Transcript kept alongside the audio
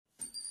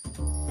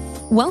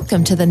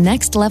Welcome to the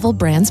Next Level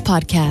Brands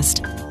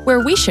podcast, where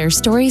we share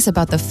stories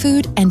about the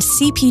food and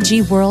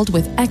CPG world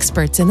with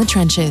experts in the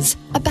trenches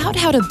about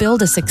how to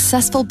build a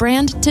successful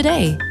brand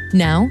today.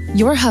 Now,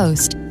 your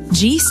host,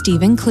 G.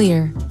 Stephen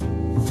Clear.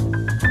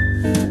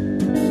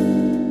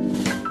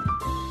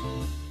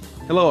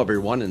 Hello,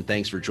 everyone, and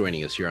thanks for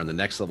joining us here on the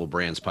Next Level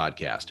Brands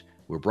podcast.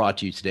 We're brought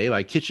to you today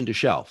by Kitchen to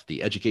Shelf,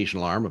 the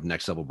educational arm of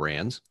Next Level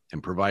Brands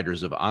and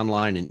providers of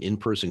online and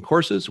in-person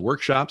courses,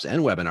 workshops,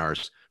 and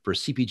webinars for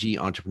CPG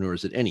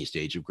entrepreneurs at any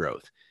stage of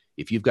growth.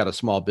 If you've got a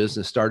small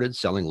business started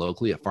selling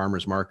locally at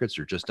farmers markets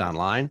or just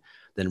online,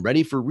 then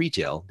Ready for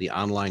Retail, the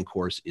online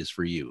course, is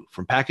for you.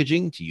 From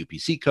packaging to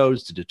UPC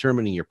codes to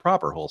determining your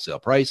proper wholesale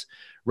price,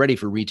 Ready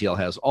for Retail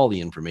has all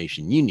the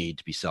information you need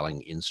to be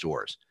selling in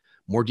stores.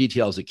 More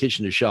details at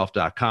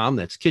kitchen2shelf.com.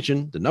 That's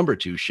kitchen, the number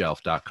 2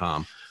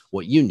 shelf.com.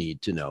 What you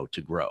need to know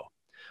to grow.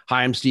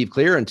 Hi, I'm Steve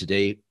Clear, and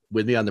today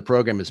with me on the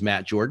program is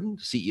Matt Jordan,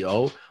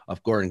 CEO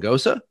of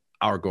Gorongosa.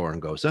 Our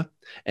Gorongosa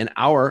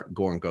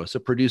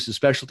produces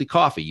specialty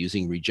coffee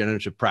using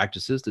regenerative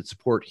practices that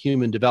support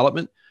human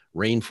development,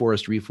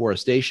 rainforest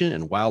reforestation,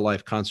 and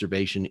wildlife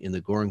conservation in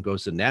the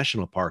Gorongosa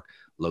National Park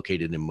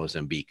located in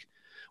Mozambique.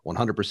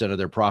 100% of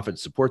their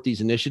profits support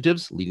these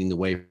initiatives, leading the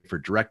way for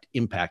direct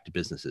impact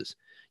businesses.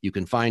 You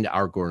can find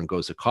Our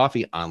Gorongosa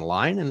coffee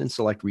online and in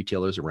select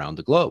retailers around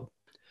the globe.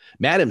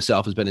 Matt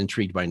himself has been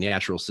intrigued by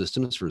natural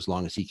systems for as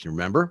long as he can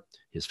remember.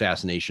 His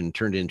fascination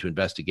turned into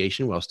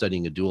investigation while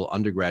studying a dual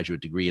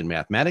undergraduate degree in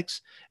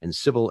mathematics and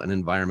civil and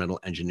environmental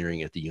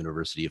engineering at the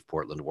University of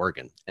Portland,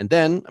 Oregon, and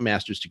then a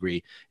master's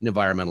degree in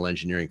environmental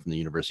engineering from the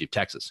University of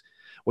Texas.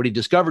 What he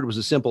discovered was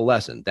a simple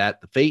lesson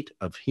that the fate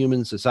of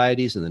human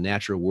societies and the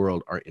natural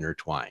world are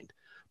intertwined.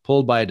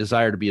 Pulled by a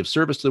desire to be of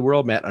service to the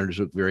world, Matt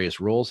undertook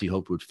various roles he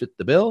hoped would fit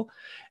the bill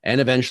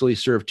and eventually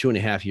served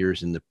 2.5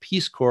 years in the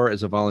Peace Corps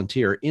as a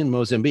volunteer in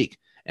Mozambique,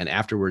 and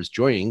afterwards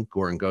joining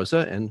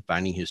Gorongosa and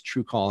finding his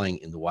true calling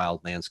in the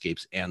wild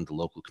landscapes and the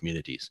local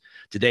communities.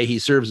 Today, he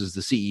serves as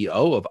the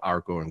CEO of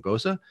Our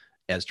Gorongosa,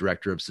 as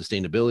Director of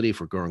Sustainability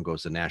for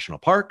Gorongosa National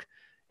Park,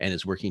 and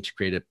is working to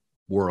create a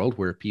world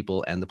where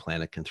people and the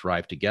planet can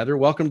thrive together.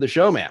 Welcome to the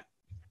show, Matt.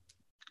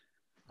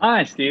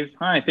 Hi, Steve.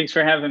 Hi, thanks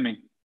for having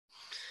me.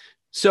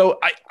 So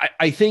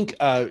I think,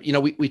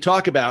 we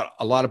talk about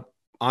a lot of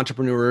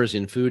entrepreneurs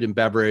in food and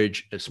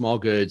beverage, small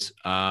goods,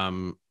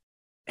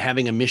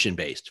 having a mission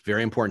based.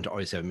 Very important to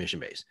always have a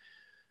mission base.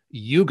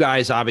 You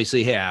guys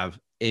obviously have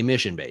a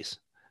mission base.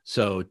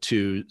 So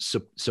to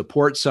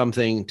support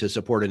something, to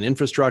support an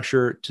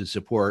infrastructure, to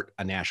support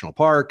a national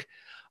park,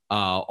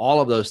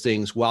 all of those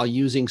things while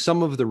using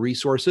some of the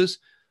resources,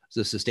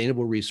 the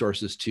sustainable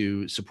resources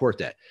to support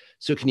that.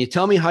 So can you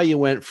tell me how you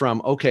went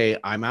from, okay,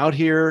 I'm out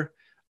here,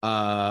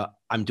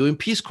 I'm doing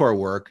Peace Corps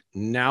work.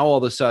 Now, all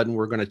of a sudden,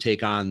 we're going to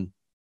take on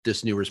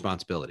this new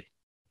responsibility.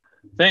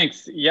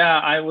 Thanks. Yeah,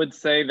 I would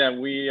say that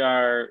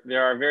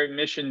there are very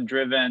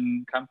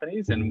mission-driven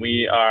companies, and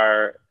we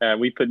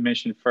put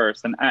mission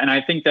first. And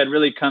I think that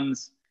really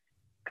comes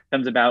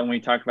about when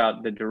we talk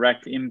about the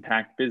direct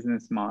impact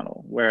business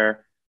model,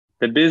 where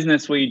the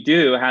business we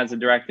do has a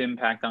direct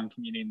impact on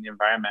community and the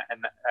environment.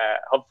 And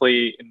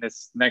hopefully in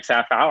this next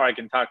half hour, I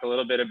can talk a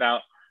little bit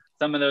about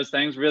some of those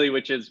things, really,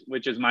 which is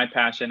my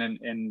passion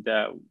and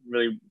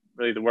really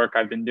the work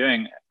I've been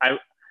doing.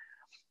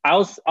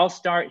 I'll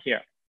start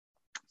here.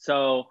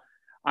 So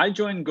I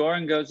joined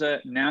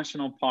Gorongosa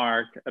National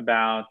Park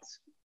about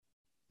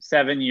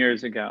 7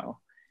 years ago,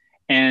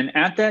 and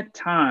at that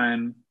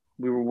time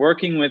we were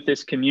working with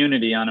this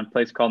community on a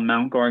place called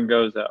Mount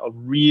Gorongosa, a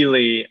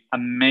really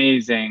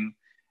amazing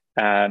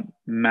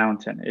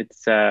mountain.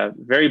 It's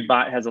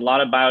has a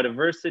lot of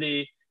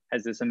biodiversity,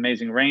 has this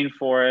amazing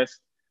rainforest.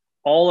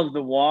 All of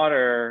the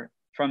water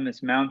from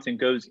this mountain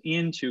goes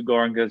into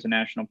Gorongosa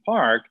National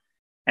Park.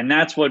 And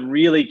that's what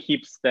really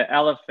keeps the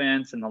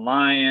elephants and the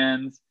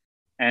lions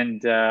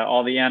and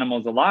all the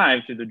animals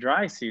alive through the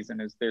dry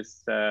season, is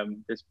this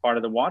part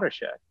of the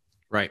watershed.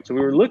 Right. So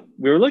we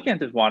were looking at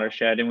this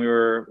watershed, and we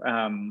were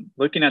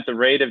looking at the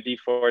rate of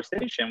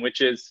deforestation,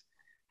 which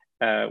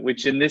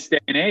in this day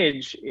and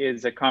age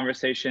is a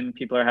conversation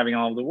people are having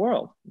all over the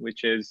world,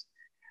 which is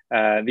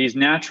these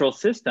natural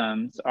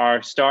systems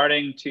are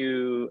starting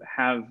to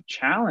have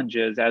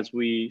challenges as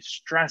we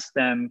stress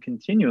them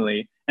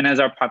continually and as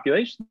our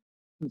populations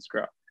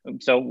grow.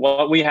 So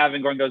what we have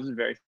in Gorongosa is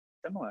very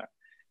similar,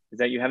 is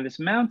that you have this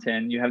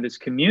mountain, you have this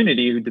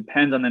community who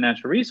depends on the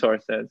natural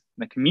resources,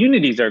 the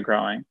communities are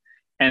growing,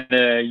 and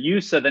the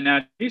use of the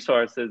natural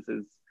resources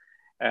is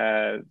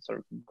sort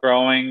of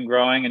growing,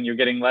 and you're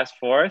getting less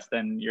forest,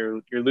 and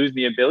you're losing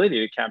the ability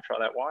to capture all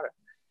that water.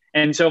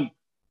 And so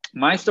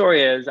my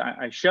story is,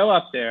 I show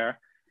up there,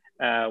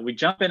 we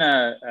jump in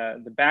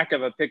the back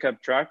of a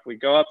pickup truck, we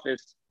go up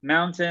this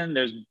mountain.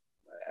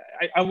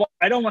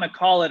 I don't want to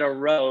call it a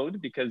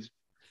road, because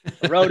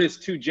a road is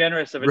too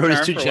generous of a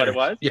term for what it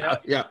was.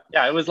 Yeah.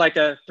 It was like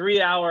a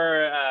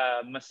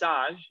 3-hour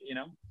massage,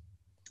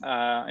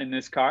 in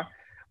this car.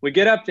 We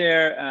get up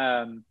there,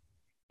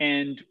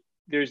 and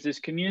there's this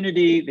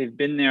community. They've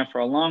been there for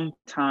a long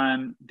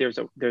time. There's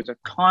a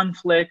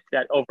conflict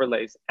that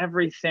overlays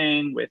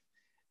everything with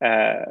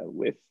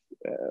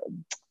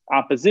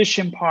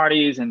opposition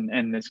parties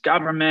and this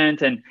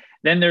government, and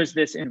then there's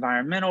this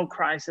environmental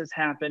crisis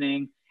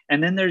happening,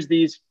 and then there's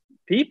these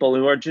people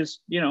who are just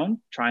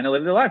trying to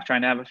live their life,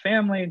 trying to have a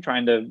family,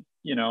 trying to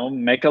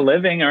make a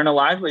living, earn a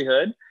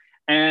livelihood,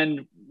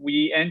 and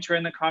we enter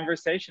in the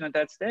conversation at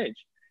that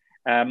stage.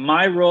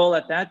 My role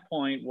at that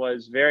point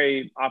was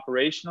very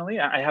operationally.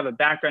 I have a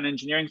background in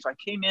engineering, so I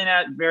came in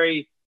at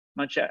very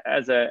much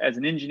as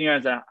an engineer,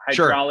 as a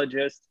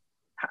hydrologist.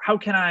 Sure. How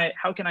can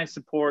I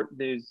support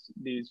these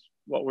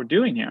what we're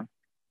doing here?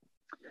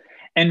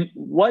 And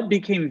what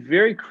became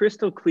very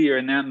crystal clear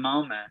in that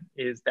moment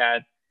is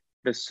that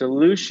the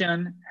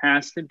solution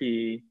has to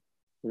be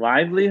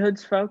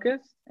livelihoods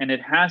focused, and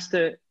it has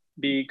to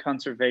be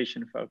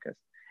conservation focused.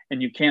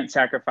 And you can't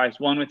sacrifice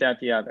one without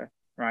the other,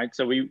 right?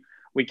 So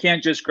we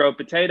can't just grow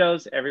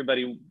potatoes,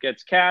 everybody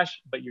gets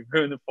cash, but you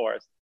ruin the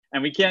forest.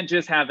 And we can't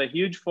just have a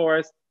huge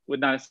forest with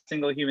not a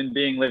single human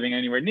being living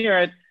anywhere near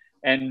it.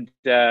 And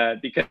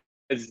because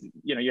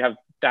you have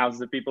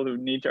thousands of people who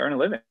need to earn a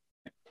living.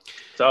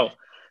 So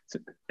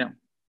yeah.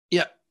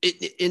 Yeah.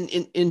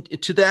 In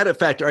to that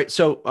effect, all right.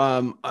 So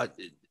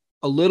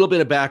a little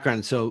bit of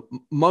background. So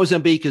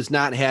Mozambique has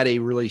not had a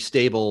really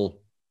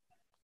stable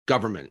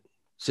government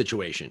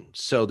situation.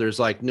 So there's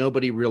like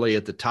nobody really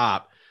at the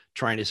top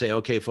trying to say,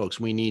 okay, folks,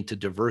 we need to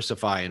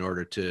diversify in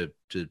order to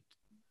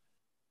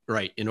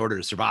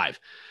survive.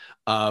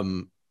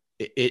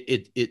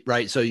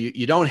 Right. So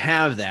you don't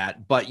have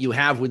that, but you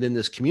have within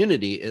this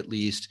community, at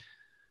least,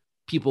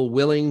 people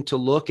willing to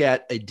look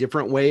at a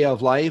different way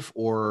of life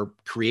or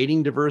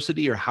creating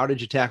diversity, or how did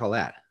you tackle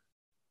that?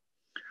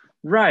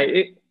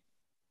 Right.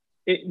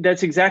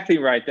 That's exactly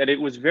right. That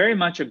it was very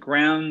much a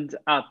ground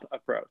up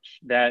approach,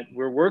 that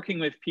we're working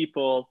with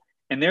people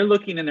and they're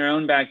looking in their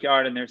own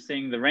backyard and they're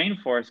seeing the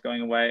rainforest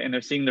going away and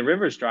they're seeing the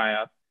rivers dry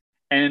up.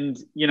 And,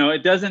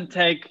 it doesn't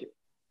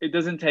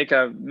take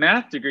a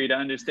math degree to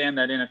understand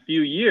that in a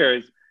few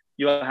years,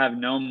 you'll have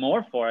no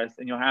more forest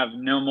and you'll have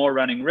no more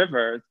running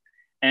rivers,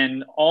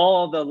 and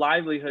all the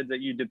livelihoods that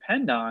you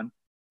depend on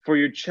for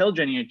your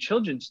children and your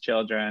children's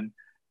children,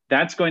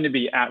 that's going to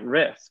be at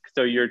risk.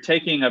 So you're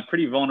taking a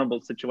pretty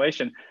vulnerable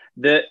situation.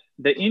 The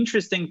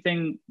interesting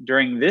thing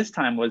during this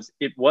time was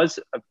it was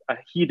a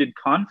heated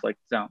conflict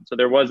zone. So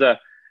there was a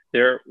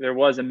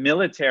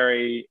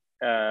military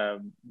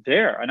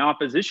there, an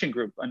opposition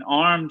group, an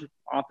armed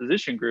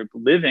opposition group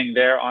living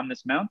there on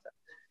this mountain.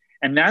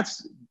 And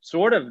that's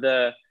sort of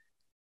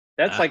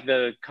like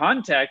the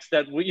context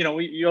that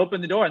you open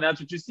the door and that's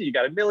what you see. You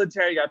got a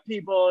military, you got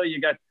people, you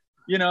got,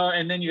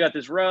 and then you got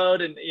this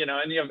road and,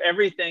 and you have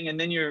everything. And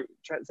then you're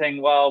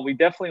saying, well, we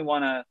definitely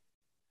want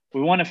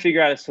to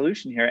figure out a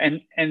solution here.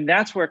 And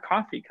that's where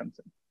coffee comes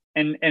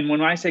in. And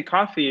when I say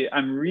coffee,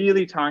 I'm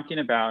really talking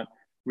about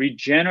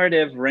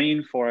regenerative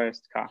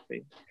rainforest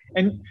coffee.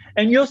 And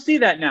you'll see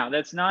that now.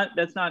 That's not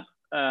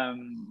a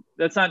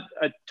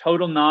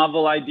total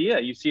novel idea.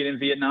 You see it in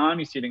Vietnam,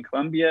 you see it in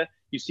Colombia,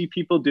 you see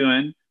people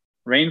doing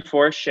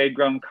rainforest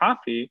shade-grown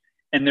coffee,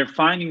 and they're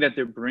finding that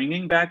they're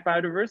bringing back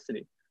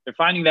biodiversity. They're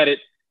finding that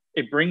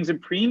it brings a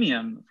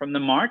premium from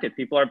the market.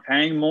 People are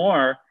paying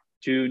more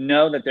to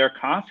know that their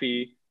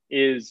coffee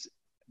is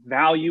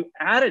value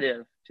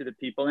additive to the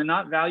people and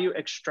not value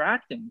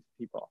extracting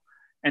people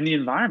and the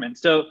environment.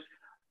 So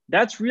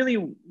that's really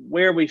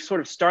where we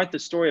sort of start the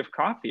story of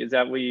coffee, is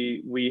that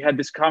we had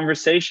this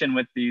conversation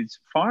with these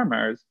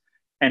farmers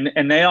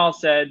and they all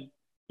said,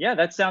 yeah,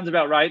 that sounds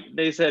about right.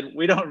 They said,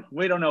 we don't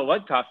know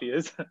what coffee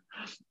is.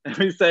 And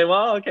we say,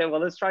 well, okay,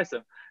 well, let's try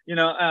some,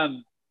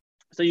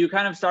 so you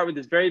kind of start with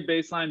this very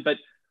baseline, but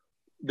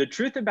the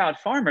truth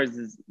about farmers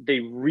is they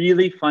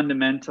really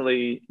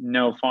fundamentally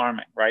know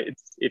farming, right?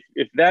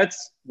 If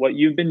that's what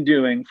you've been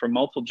doing for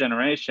multiple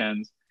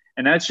generations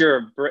and that's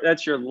your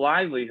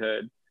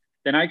livelihood,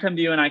 then I come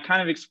to you and I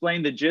kind of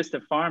explain the gist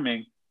of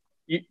farming.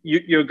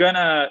 You're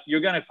gonna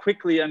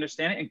quickly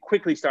understand it and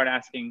quickly start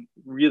asking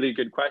really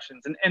good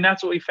questions. And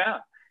that's what we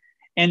found.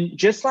 And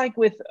just like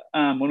with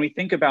when we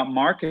think about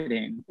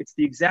marketing, it's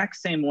the exact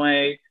same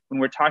way when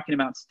we're talking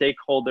about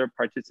stakeholder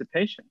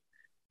participation.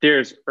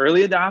 There's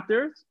early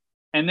adopters,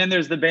 and then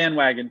there's the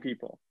bandwagon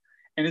people.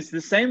 And it's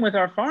the same with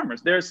our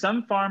farmers. There are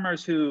some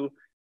farmers who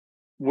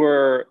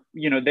were,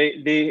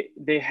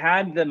 they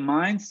had the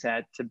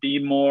mindset to be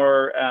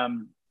more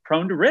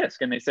prone to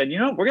risk. And they said,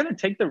 we're going to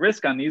take the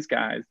risk on these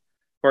guys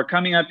who are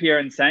coming up here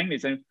and saying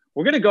these things.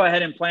 We're going to go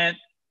ahead and plant,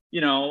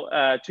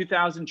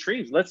 2,000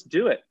 trees. Let's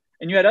do it.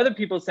 And you had other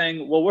people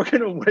saying, well, we're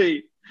going to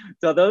wait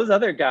till those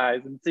other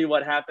guys and see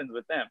what happens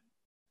with them.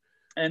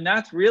 And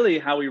that's really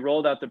how we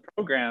rolled out the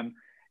program.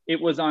 It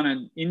was on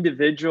an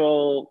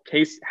individual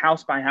case,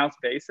 house by house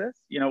basis,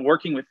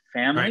 working with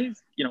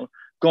families, right.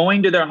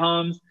 Going to their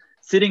homes,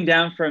 sitting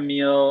down for a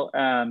meal,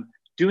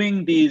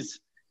 doing these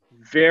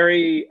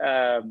very,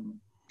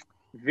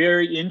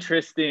 very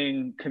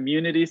interesting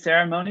community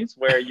ceremonies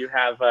where you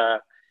have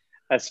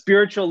a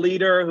spiritual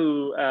leader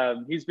who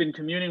he's been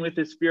communing with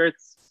his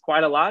spirits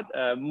quite a lot,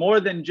 more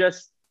than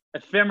just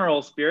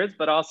ephemeral spirits,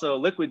 but also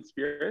liquid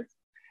spirits,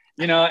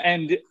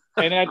 and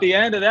at the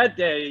end of that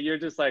day, you're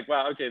just like,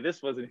 wow, okay,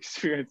 this was an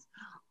experience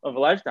of a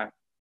lifetime.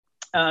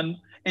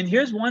 And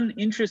here's one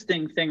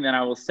interesting thing that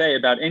I will say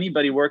about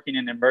anybody working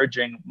in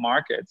emerging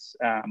markets,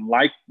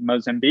 like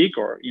Mozambique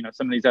or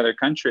some of these other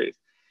countries,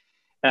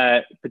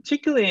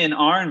 particularly in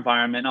our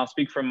environment. I'll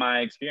speak from my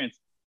experience.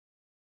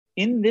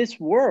 In this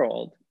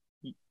world,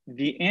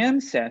 the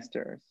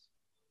ancestors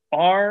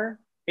are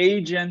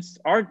agents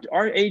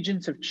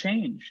of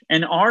change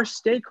and are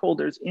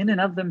stakeholders in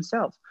and of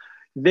themselves.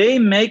 They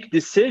make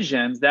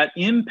decisions that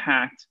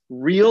impact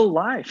real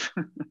life.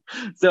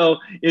 So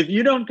if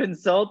you don't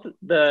consult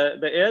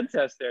the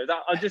ancestors,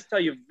 I'll just tell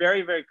you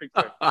very, very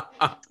quickly.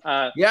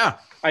 Yeah.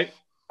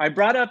 I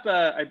brought up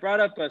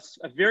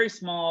a very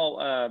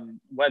small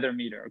weather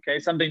meter, okay?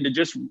 Something to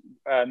just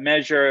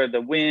measure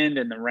the wind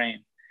and the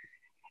rain.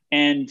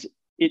 And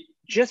it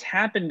just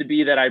happened to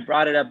be that I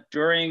brought it up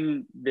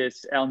during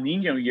this El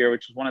Nino year,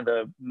 which is one of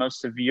the most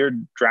severe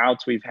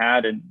droughts we've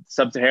had in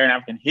sub-Saharan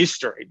African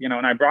history, and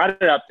I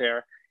brought it up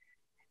there.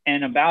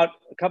 And about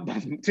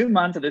 2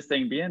 months of this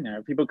thing being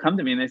there, people come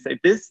to me and they say,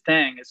 this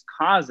thing is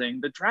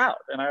causing the drought.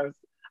 And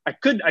I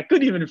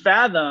couldn't even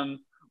fathom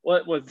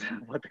what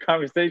the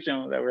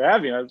conversation that we're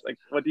having. I was like,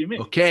 what do you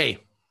mean? Okay.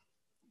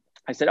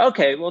 I said,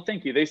 okay, well,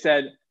 thank you. They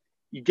said,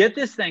 you get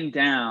this thing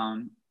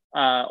down,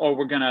 or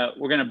we're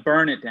gonna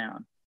burn it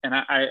down. And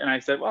I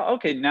said, well,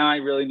 okay, now I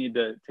really need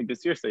to take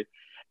this seriously.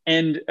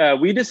 And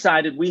we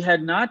decided, we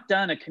had not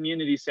done a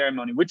community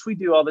ceremony, which we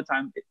do all the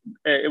time.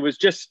 It was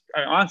just,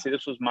 honestly,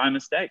 this was my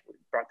mistake. We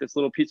brought this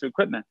little piece of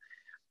equipment.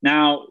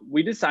 Now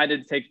we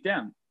decided to take it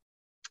down.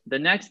 The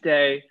next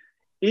day,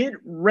 it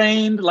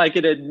rained like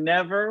it had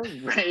never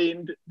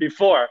rained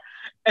before.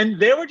 And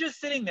they were just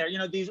sitting there,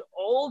 these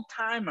old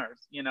timers,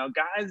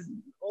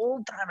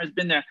 old timers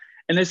been there.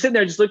 And they're sitting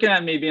there just looking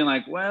at me being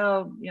like,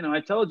 well, I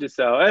told you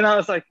so. And I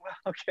was like,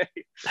 well, okay.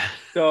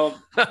 So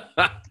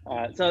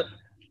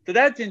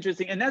that's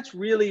interesting. And that's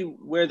really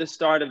where the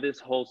start of this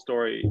whole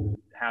story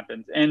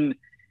happens. And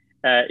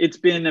it's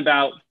been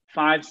about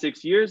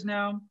 5-6 years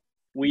now.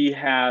 We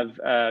have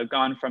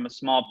gone from a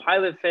small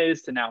pilot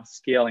phase to now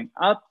scaling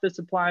up the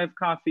supply of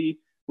coffee.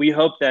 We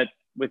hope that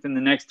within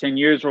the next 10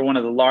 years, we're one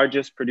of the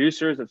largest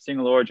producers of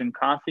single origin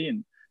coffee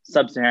in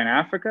sub-Saharan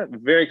Africa.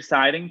 Very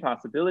exciting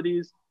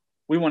possibilities.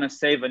 We want to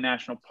save a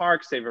national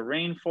park, save a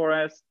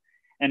rainforest.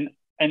 And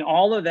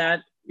all of that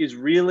is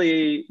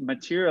really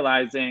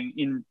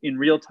materializing in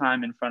real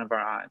time in front of our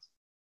eyes.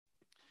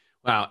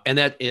 Wow. And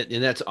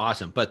that's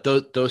awesome. But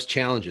those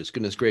challenges,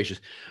 goodness gracious.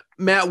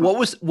 Matt, what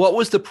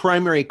was the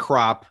primary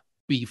crop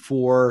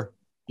before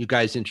you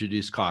guys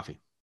introduced coffee?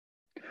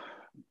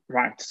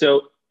 Right.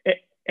 So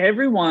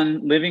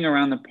everyone living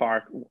around the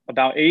park,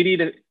 about 80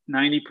 to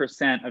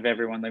 90% of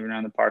everyone living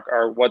around the park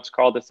are what's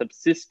called a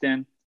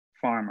subsistence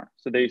farmer.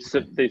 So they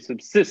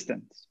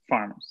subsistence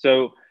farmers.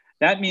 So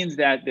that means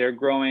that they're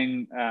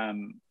growing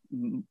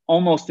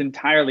almost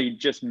entirely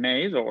just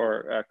maize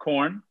or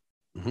corn.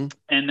 Mm-hmm.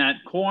 And that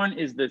corn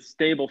is the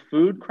stable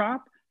food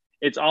crop.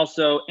 It's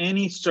also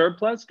any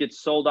surplus gets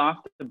sold off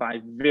to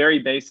buy very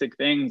basic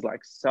things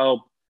like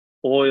soap,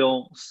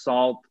 oil,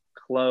 salt,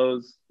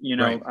 clothes,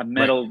 a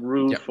metal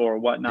roof or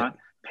whatnot,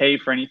 pay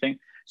for anything.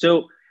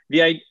 So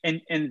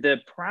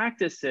the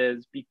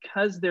practices,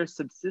 because they're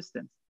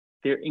subsistence,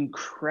 they're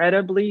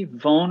incredibly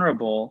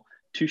vulnerable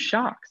to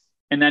shocks.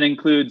 And that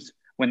includes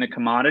when the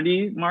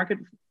commodity market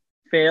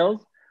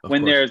fails,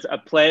 when there's a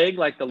plague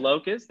like the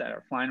locusts that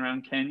are flying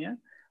around Kenya,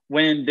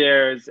 when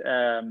there's,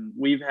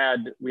 we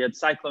had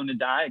Cyclone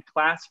Idai, a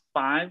class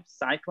 5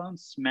 cyclone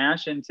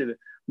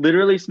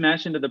literally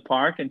smash into the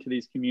park, into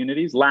these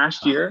communities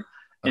last year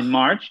in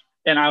March.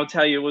 And I'll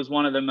tell you, it was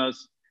one of the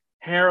most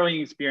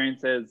harrowing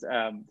experiences,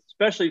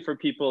 especially for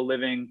people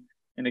living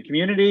in the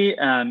community,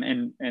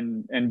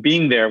 and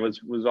being there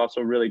was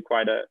also really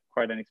quite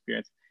an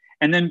experience.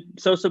 And then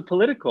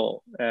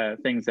socio-political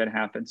things that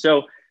happen.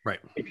 So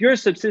if you're a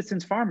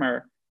subsistence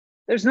farmer,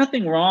 there's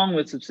nothing wrong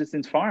with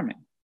subsistence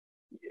farming.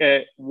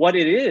 What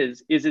it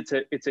is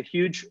it's a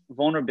huge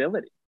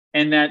vulnerability.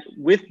 And that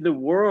with the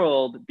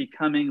world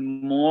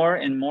becoming more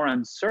and more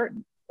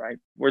uncertain, right?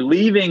 We're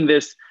leaving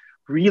this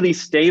really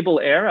stable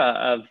era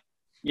of,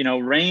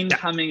 rain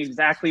coming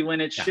exactly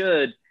when it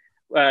should,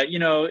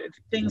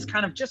 things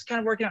kind of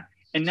working out.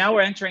 And now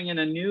we're entering in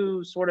a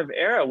new sort of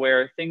era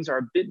where things are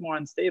a bit more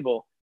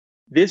unstable.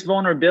 This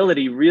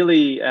vulnerability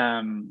really,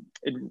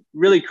 it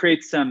really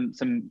creates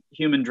some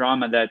human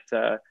drama that,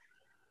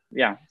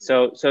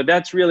 So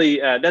that's really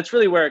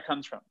where it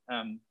comes from.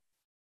 And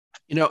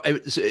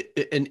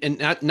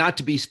not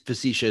to be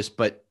facetious,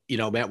 but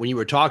Matt, when you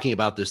were talking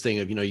about this thing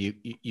of,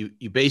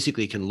 you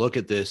basically can look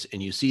at this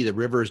and you see the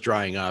rivers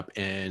drying up,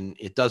 and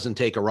it doesn't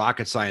take a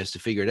rocket science to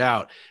figure it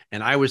out.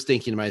 And I was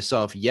thinking to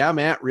myself, yeah,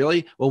 Matt,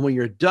 really? Well, when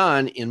you're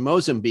done in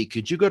Mozambique,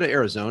 could you go to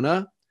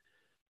Arizona?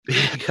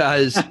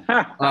 Because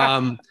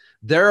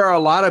there are a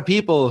lot of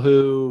people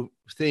who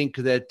think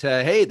that,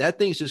 hey, that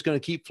thing's just going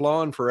to keep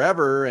flowing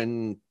forever.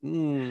 And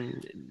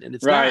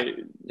it's right. not,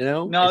 you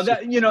know? No,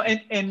 that, you know,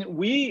 and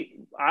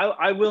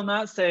I will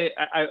not say,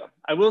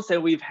 I will say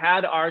we've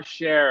had our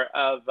share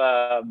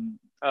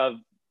of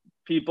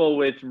people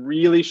with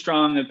really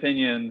strong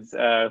opinions,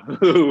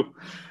 who,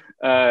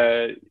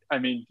 I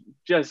mean,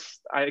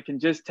 I can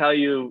just tell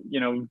you, you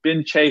know,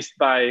 been chased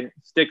by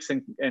sticks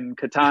and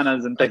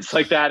katanas and things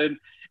like that. And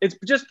it's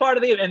just part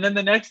of and then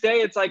the next day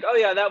it's like, oh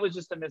yeah, that was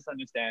just a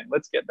misunderstanding.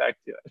 Let's get back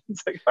to it.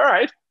 It's like, all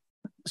right.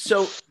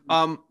 So,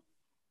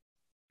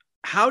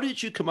 how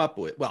did you come up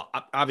with, well,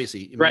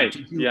 obviously, right.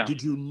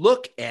 Did you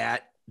look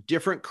at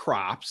different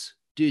crops?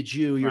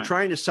 You're right.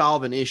 trying to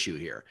solve an issue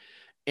here,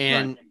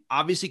 and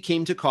obviously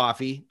came to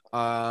coffee.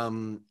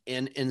 And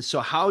so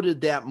how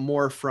did that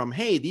morph from,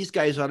 hey, these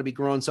guys ought to be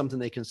growing something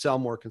they can sell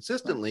more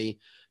consistently,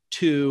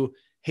 to,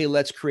 hey,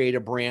 let's create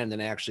a brand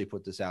and actually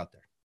put this out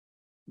there?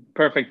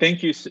 Perfect.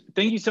 Thank you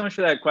so much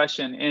for that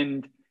question.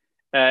 And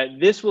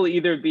this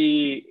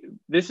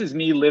is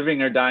me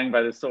living or dying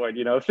by the sword.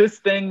 You know,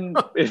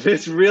 if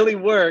this really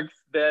works,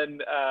 then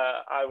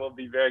I will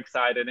be very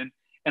excited. And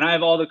I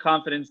have all the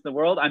confidence in the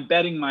world. I'm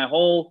betting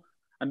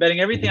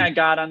everything I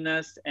got on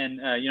this, and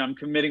you know, I'm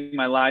committing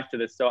my life to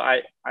this. So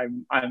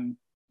I'm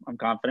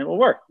confident it will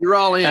work. You're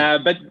all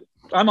in. But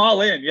I'm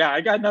all in. Yeah, I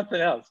got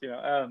nothing else. You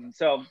know.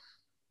 So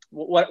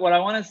what I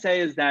want to say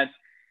is that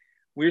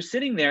we're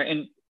sitting there,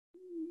 and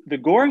the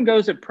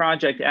Gorongosa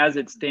project, as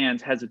it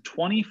stands, has a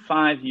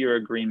 25-year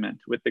agreement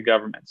with the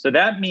government. So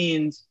that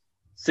means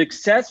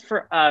success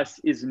for us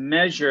is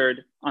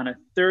measured on a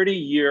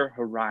 30-year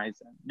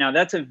horizon. Now,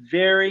 that's a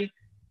very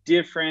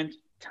different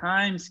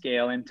time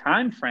scale and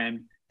time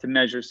frame to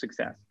measure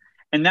success.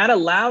 And that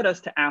allowed us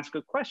to ask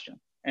a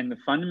question. And the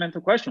fundamental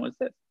question was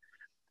this: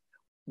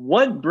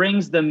 what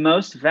brings the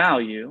most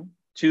value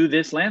to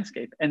this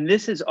landscape? And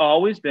this has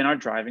always been our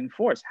driving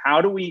force.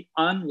 How do we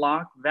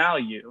unlock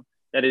value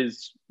that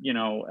is, you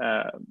know,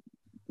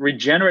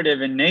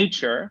 regenerative in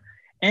nature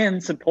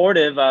and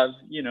supportive of,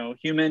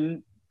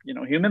 human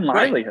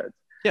livelihoods?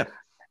 Yeah.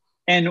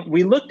 And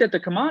we looked at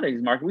the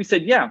commodities market. We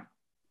said, yeah,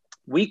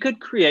 we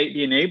could create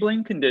the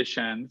enabling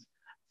conditions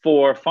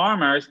for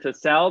farmers to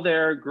sell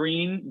their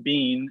green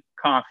bean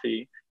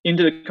coffee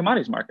into the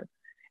commodities market.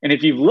 And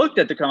if you've looked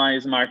at the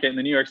commodities market in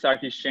the New York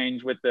Stock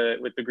Exchange with the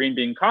green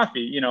bean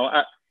coffee,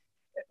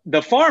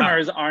 the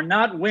farmers are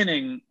not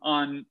winning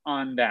on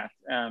that.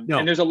 No.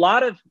 And there's a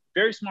lot of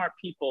very smart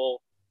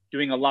people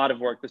doing a lot of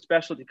work. The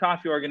Specialty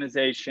Coffee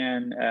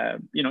Organization, a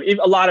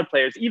lot of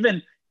players,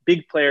 even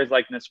big players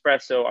like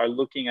Nespresso, are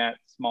looking at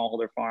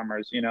smallholder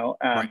farmers.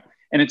 Right.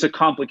 And it's a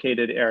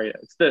complicated area.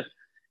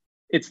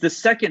 It's the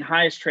second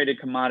highest traded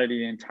commodity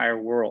in the entire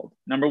world.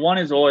 Number one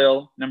is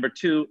oil. Number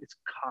two, it's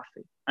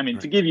coffee. I mean,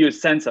 to give you a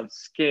sense of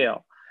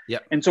scale. Yeah.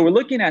 And so we're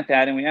looking at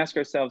that and we ask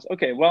ourselves,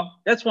 okay, well,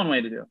 that's one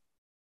way to do it.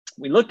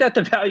 We looked at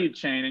the value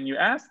chain and you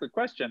ask the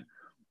question,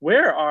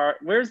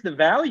 where's the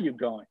value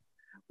going?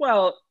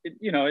 Well,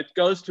 it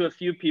goes to a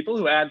few people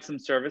who add some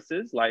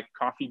services like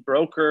coffee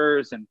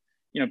brokers and,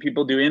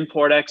 people do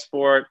import,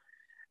 export.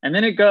 And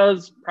then it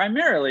goes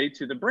primarily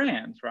to the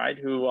brands, right?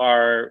 Who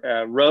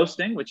are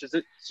roasting, which is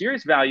a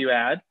serious value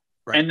add,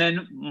 right. And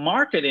then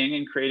marketing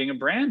and creating a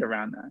brand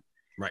around that.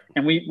 Right.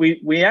 And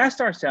we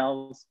asked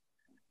ourselves,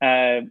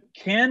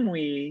 can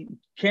we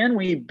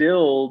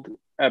build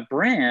a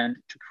brand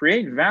to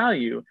create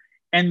value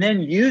and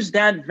then use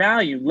that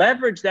value,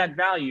 leverage that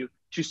value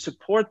to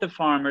support the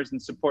farmers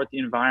and support the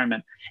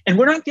environment? And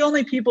we're not the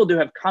only people to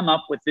have come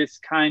up with this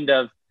kind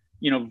of,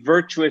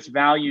 virtuous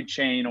value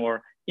chain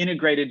or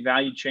integrated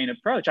value chain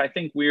approach. I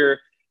think we're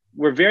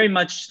very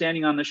much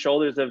standing on the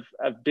shoulders of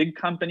big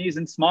companies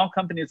and small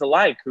companies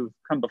alike who've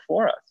come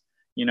before us,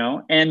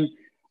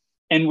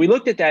 and we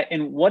looked at that.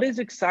 And what is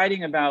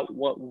exciting about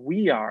what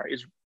we are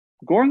is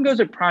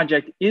Gorongosa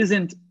Project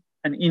isn't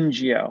an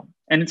NGO,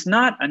 and it's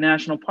not a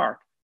national park,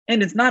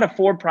 and it's not a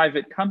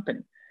for-profit company.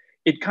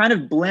 It kind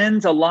of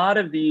blends a lot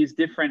of these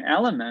different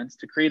elements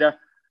to create a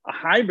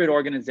hybrid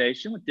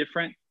organization with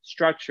different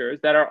structures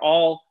that are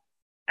all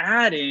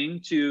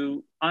adding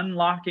to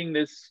unlocking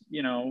this,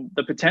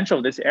 the potential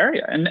of this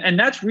area. And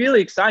that's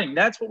really exciting.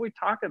 That's what we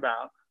talk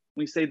about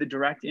when we say the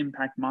direct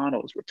impact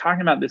models. We're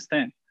talking about this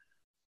thing.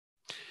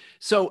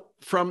 So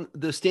from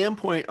the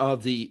standpoint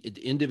of the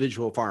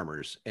individual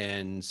farmers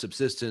and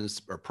subsistence,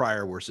 or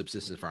prior were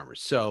subsistence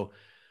farmers. So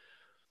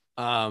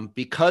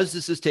because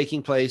this is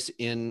taking place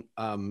in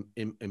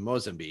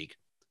Mozambique,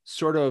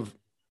 sort of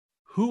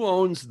who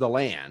owns the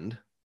land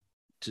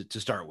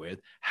to start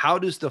with? How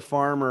does the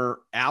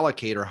farmer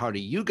allocate, or how do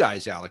you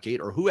guys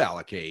allocate, or who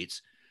allocates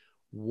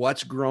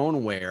what's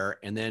grown where?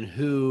 And then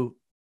who,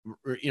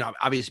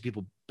 obviously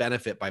people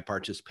benefit by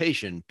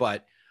participation,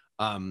 but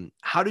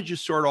how did you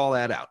sort all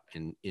that out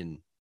in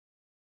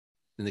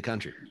the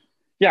country?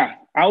 Yeah,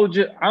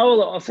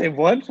 I'll say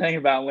one thing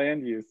about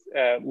land use.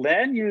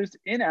 Land use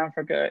in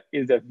Africa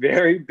is a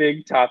very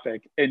big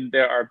topic, and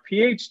there are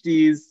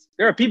PhDs.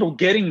 There are people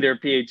getting their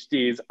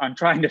PhDs on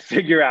trying to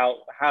figure out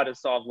how to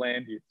solve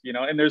land use.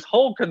 And there's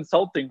whole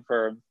consulting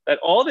firms that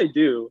all they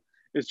do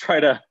is try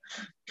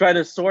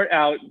to sort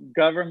out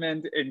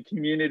government and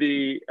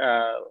community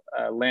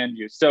land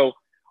use. So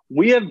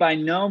we have by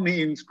no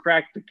means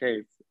cracked the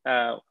case.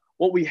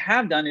 What we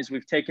have done is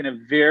we've taken a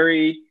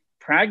very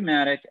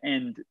pragmatic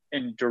and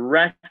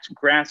direct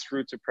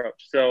grassroots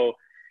approach. So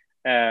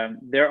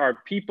there are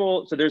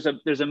people. So there's a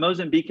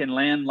Mozambican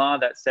land law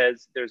that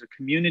says there's a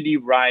community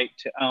right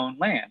to own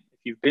land. If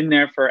you've been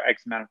there for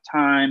X amount of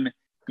time,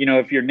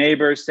 if your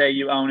neighbors say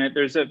you own it,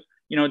 there's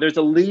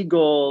a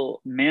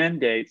legal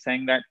mandate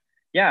saying that,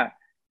 yeah,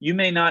 you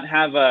may not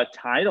have a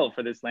title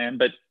for this land,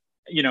 but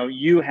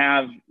you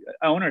have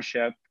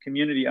ownership,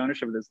 community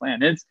ownership of this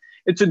land.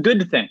 It's a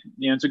good thing.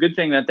 It's a good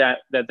thing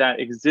that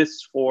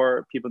exists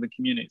for people in the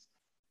communities.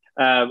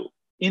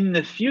 In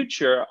the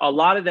future, a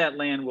lot of that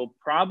land will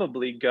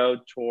probably go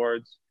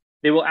towards,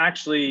 they will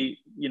actually,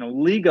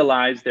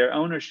 legalize their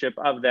ownership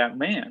of that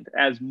land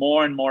as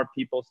more and more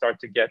people start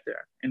to get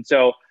there. And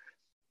so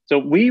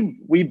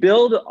we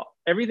build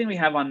everything we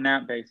have on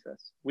that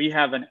basis. We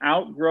have an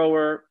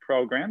outgrower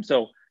program.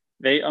 So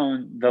they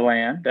own the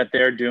land that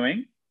they're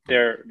doing.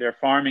 They're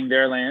farming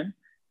their land.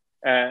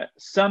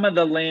 Some of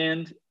the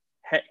land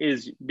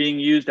is being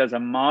used as a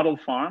model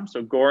farm. So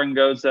our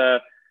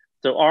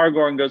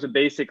Gorongosa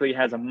basically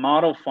has a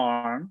model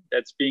farm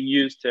that's being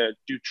used to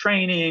do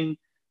training,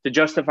 to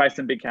justify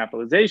some big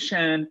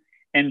capitalization,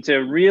 and to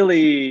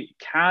really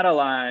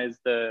catalyze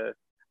the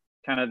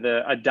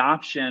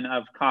adoption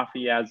of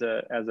coffee as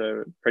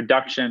a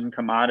production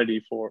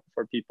commodity for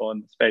people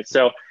in the space.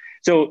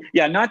 So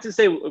yeah, not to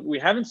say we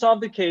haven't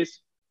solved the case.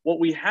 What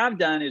we have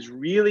done is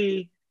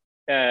really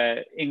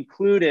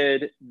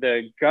included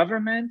the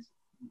government,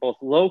 both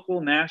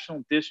local,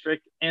 national,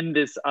 district, and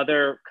this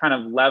other kind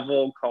of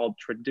level called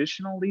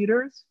traditional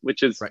leaders,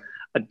 which is right.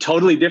 A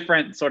totally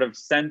different sort of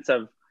sense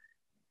of,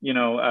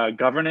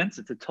 governance.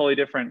 It's a totally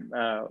different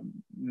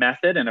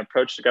method and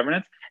approach to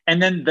governance.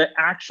 And then the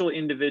actual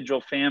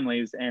individual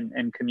families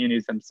and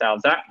communities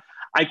themselves. I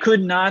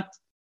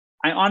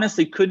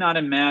honestly could not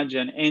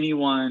imagine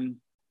anyone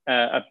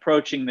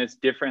approaching this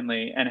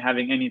differently and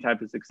having any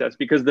type of success,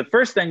 because the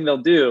first thing they'll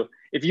do,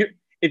 if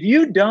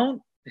you're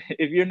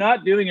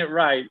not doing it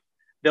right,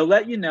 they'll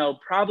let you know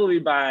probably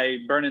by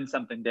burning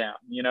something down.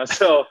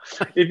 So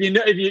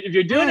if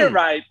you're doing it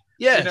right,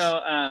 yes.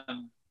 So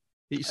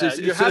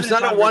it's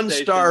not a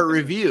 1-star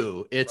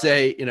review. It's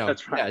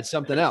that's right. Yeah, it's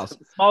something else.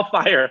 Small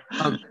fire.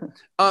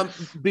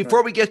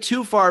 Before we get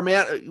too far,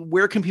 Matt,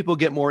 where can people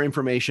get more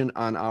information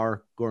on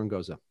our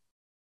Gorongosa?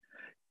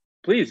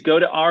 Please go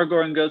to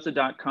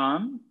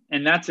ourgorongosa.com.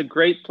 And that's a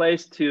great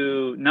place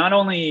to not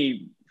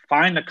only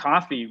find the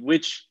coffee,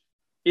 which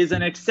is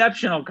an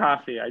exceptional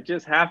coffee. I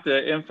just have to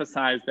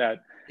emphasize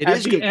that.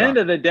 At the end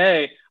of the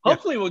day,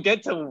 hopefully we'll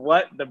get to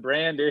what the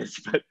brand is,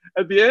 but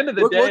at the end of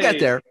the day, we'll get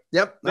there.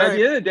 Yep. At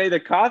the end of the day,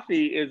 the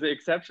coffee is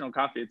exceptional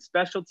coffee. It's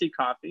specialty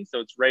coffee. So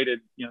it's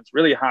rated, it's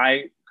really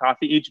high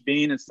coffee. Each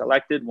bean is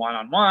selected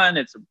one-on-one.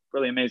 It's a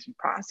really amazing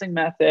processing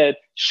method,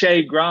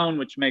 shade grown,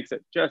 which makes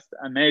it just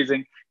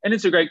amazing. And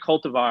it's a great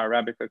cultivar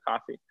Arabica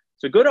coffee.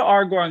 So go to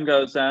our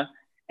Gorongosa.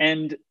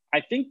 And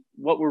I think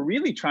what we're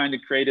really trying to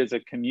create is a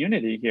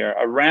community here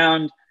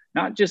around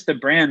not just the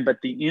brand, but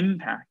the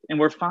impact. And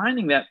we're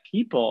finding that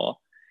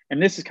people,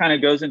 and this kind of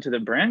goes into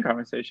the brand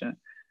conversation,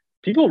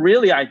 people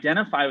really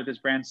identify with this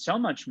brand so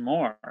much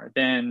more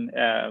than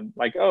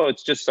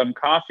it's just some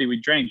coffee we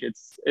drink.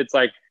 It's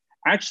like,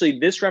 actually,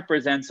 this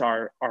represents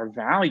our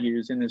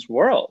values in this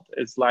world.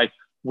 It's like,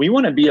 we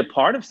want to be a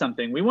part of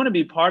something. We want to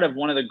be part of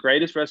one of the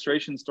greatest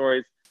restoration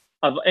stories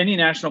of any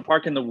national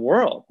park in the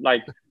world.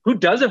 Like, who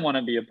doesn't want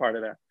to be a part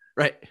of that?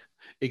 Right.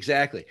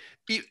 Exactly.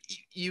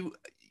 You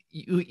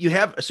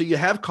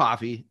have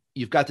coffee,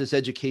 you've got this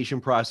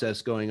education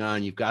process going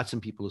on, you've got some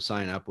people who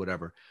sign up,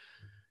 whatever.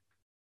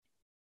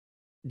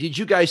 Did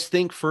you guys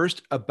think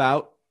first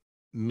about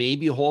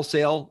maybe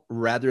wholesale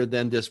rather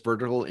than this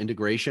vertical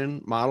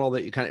integration model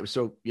that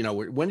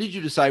when did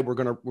you decide we're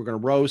going to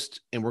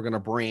roast and we're going to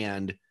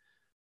brand?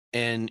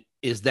 And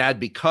is that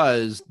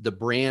because the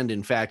brand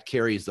in fact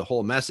carries the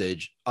whole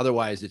message?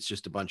 Otherwise it's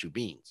just a bunch of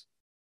beans.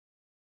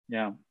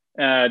 Yeah.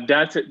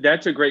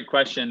 That's a great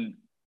question.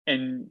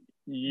 And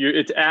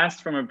it's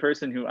asked from a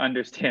person who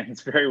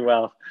understands very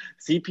well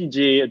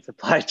CPG and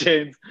supply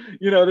chains.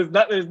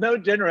 There's no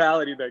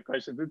generality to that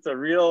question. It's a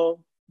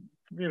real,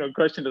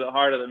 question to the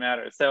heart of the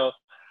matter. So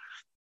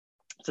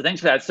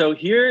thanks for that. So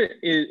here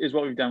is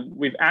what we've done.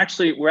 We're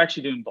actually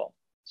doing both.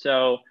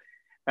 So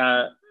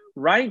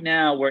right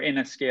now we're in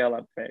a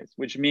scale-up phase,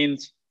 which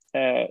means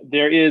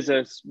there's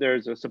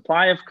a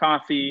supply of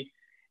coffee.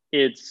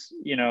 It's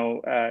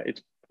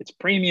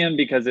premium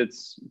because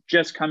it's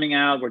just coming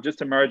out. We're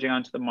just emerging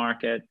onto the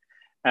market.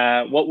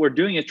 What we're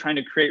doing is trying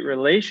to create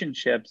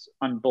relationships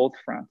on both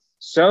fronts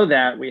so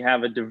that we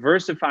have a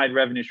diversified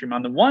revenue stream.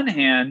 On the one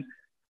hand,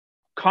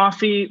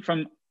 coffee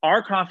from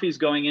our coffee is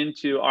going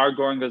into our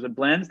Gorongosa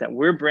blends that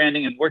we're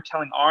branding, and we're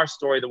telling our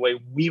story the way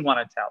we want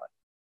to tell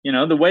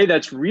it. The way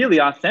that's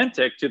really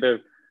authentic to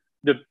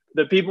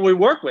the people we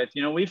work with.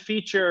 We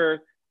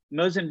feature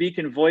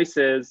Mozambican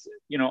voices,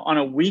 on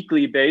a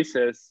weekly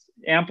basis,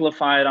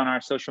 amplified on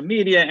our social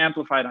media,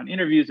 amplified on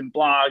interviews and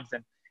blogs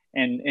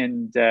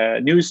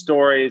and news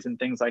stories and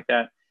things like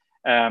that.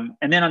 And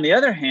then on the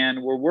other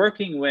hand, we're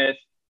working with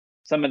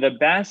some of the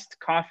best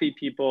coffee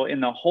people in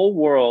the whole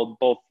world,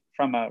 both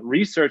from a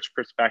research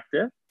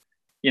perspective,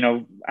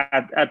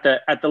 at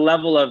the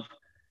level of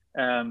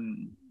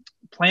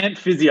plant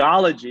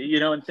physiology,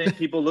 and think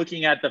people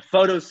looking at the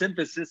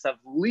photosynthesis of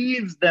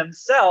leaves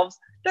themselves.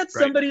 That's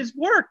right. Somebody's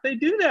work. They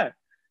do that,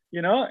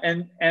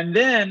 and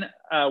then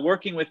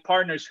working with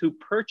partners who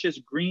purchase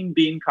green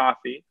bean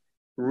coffee,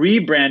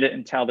 rebrand it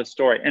and tell the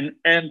story.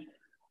 And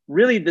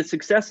really the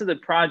success of the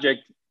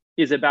project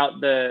is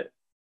about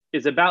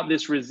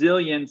this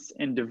resilience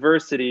and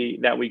diversity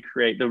that we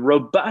create. The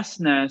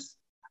robustness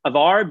of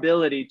our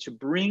ability to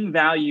bring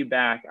value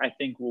back, I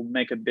think, will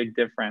make a big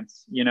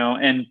difference,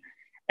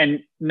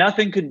 and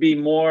nothing could be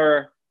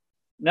more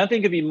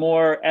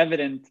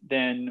evident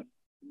than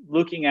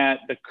looking at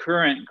the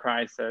current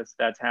crisis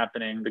that's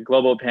happening, the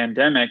global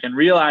pandemic, and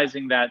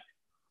realizing that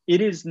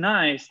it is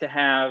nice to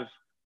have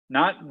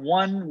not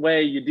one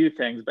way you do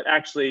things, but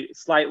actually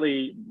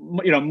slightly,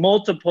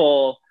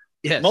 multiple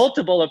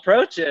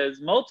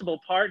approaches, multiple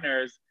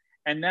partners,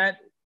 and that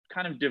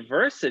kind of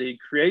diversity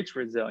creates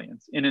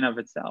resilience in and of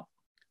itself.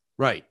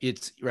 Right.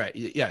 It's right.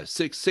 Yeah.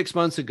 Six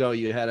months ago,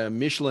 you had a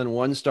Michelin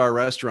 1-star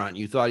restaurant.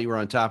 You thought you were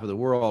on top of the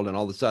world, and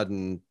all of a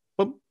sudden,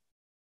 boom,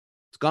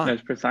 it's gone.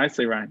 That's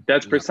precisely right.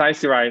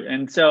 Precisely right.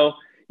 And so,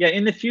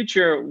 in the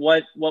future,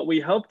 what we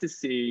hope to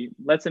see,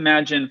 let's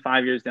imagine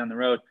 5 years down the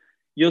road,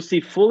 you'll see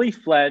fully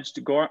fledged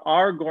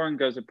our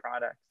Gorongosa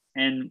products.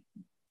 And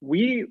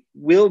we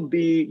will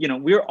be,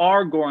 we're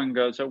our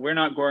Gorongosa. We're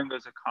not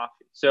Gorongosa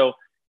coffee. So,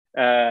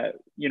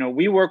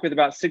 we work with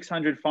about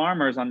 600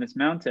 farmers on this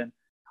mountain.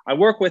 I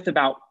work with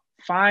about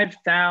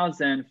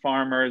 5,000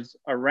 farmers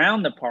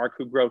around the park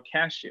who grow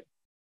cashew,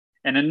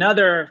 and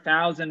another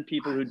 1,000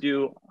 people who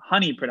do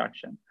honey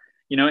production,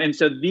 and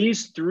so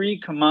these three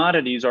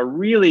commodities are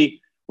really,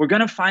 we're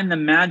going to find the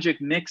magic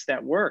mix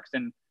that works.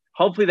 And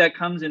hopefully that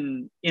comes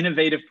in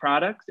innovative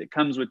products. It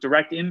comes with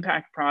direct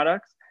impact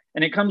products,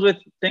 and it comes with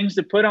things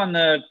to put on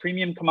the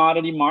premium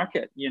commodity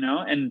market,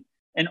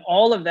 and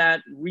all of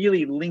that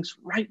really links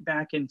right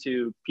back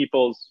into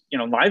people's,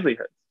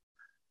 livelihoods.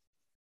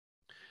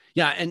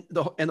 Yeah, and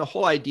the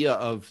whole idea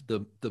of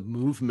the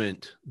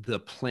movement, the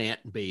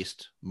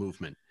plant-based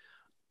movement,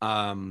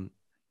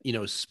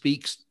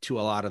 speaks to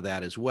a lot of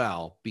that as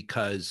well,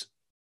 because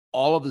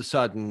all of a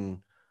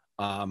sudden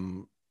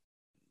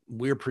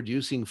we're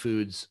producing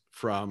foods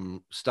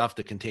from stuff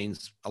that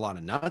contains a lot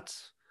of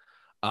nuts,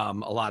 a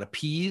lot of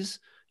peas.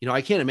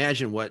 I can't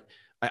imagine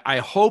I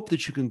hope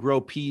that you can grow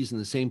peas in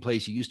the same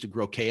place you used to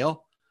grow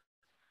kale,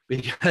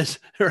 because,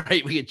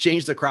 right, we could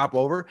change the crop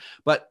over,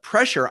 but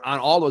pressure on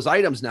all those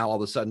items now all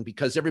of a sudden,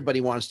 because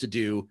everybody wants to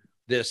do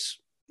this,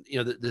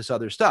 this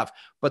other stuff.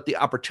 But the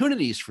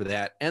opportunities for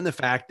that, and the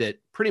fact that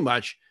pretty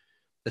much,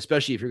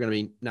 especially if you're going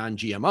to be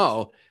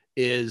non-GMO,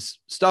 is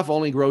stuff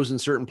only grows in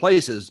certain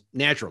places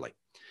naturally.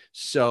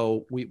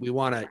 So we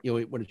want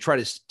to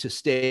try to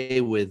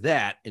stay with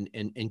that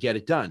and get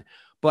it done.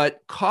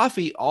 But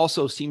coffee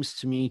also seems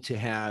to me to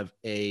have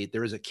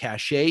there is a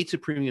cachet to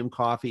premium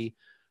coffee.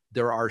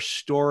 There are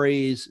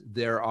stories,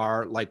 there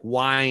are, like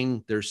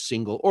wine, there's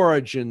single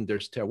origin,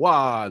 there's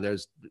terroir,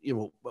 there's,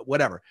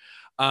 whatever.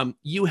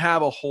 You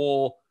have a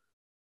whole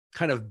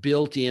kind of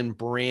built-in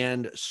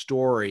brand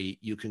story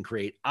you can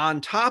create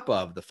on top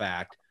of the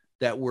fact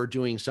that we're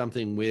doing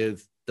something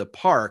with the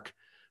park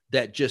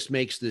that just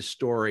makes this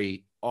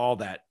story all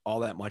that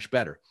much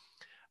better.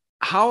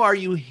 How are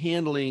you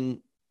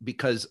handling,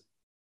 because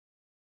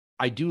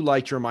I do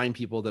like to remind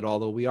people that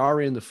although we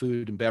are in the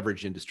food and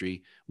beverage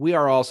industry, we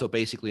are also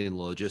basically in the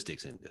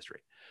logistics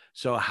industry.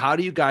 So how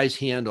do you guys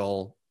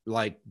handle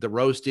like the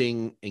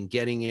roasting and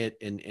getting it?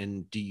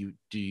 And do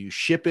you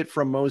ship it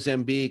from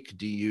Mozambique?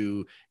 Do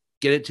you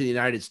get it to the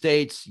United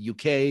States,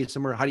 UK,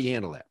 somewhere? How do you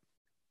handle that?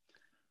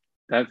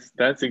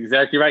 That's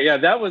exactly right. Yeah,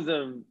 that was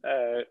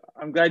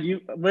I'm glad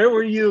where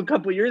were you a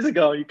couple of years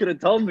ago? You could have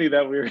told me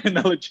that we were in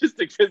the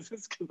logistics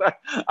business, because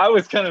I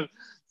was kind of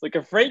like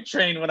a freight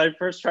train when I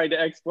first tried to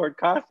export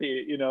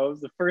coffee. It was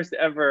the first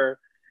ever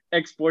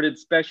exported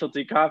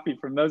specialty coffee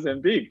from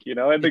Mozambique,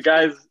 and the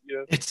guys,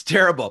 It's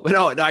terrible. But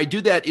no, I do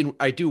that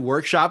I do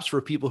workshops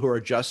for people who are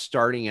just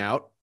starting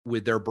out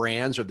with their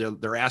brands, or they're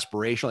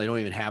aspirational. They don't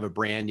even have a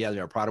brand yet,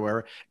 they're a product,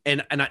 whatever.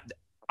 And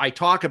I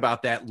talk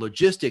about that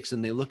logistics,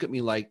 and they look at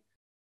me like,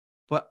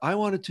 but I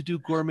wanted to do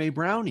gourmet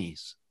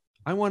brownies.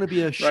 I want to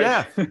be a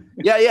chef. Right.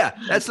 Yeah.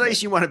 That's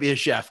nice. You want to be a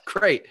chef.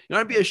 Great. You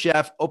want to be a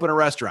chef, open a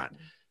restaurant.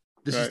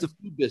 This is the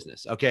food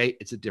business. Okay.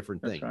 It's a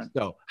different thing. Right.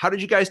 So how did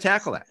you guys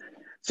tackle that?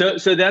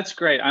 So that's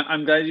great.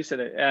 I'm glad you said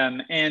it.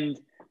 And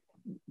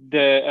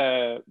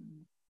there's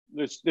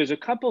a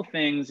couple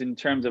things in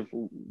terms of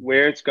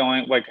where it's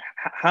going. Like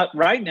how,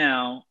 right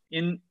now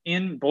in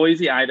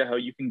Boise, Idaho,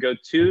 you can go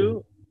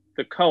to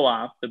the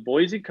co-op, the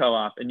Boise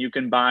co-op, and you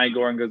can buy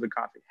Gorongosa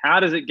coffee. How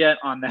does it get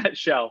on that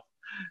shelf?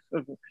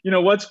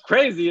 What's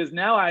crazy is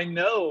now I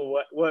know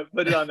what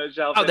put it on the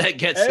shelf. How that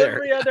gets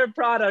Every there. other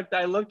product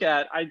I look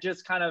at, I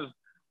just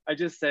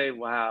say,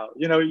 wow,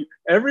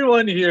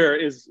 everyone here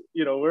is,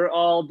 we're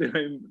all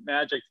doing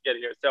magic to get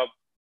here. So,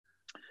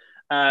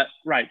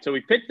 right. So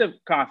we pick the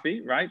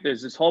coffee, right?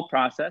 There's this whole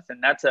process,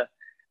 and that's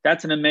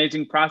an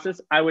amazing process.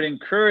 I would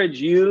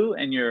encourage you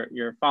and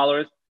your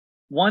followers,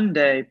 one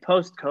day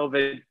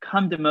post-COVID,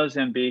 come to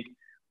Mozambique.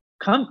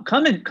 Come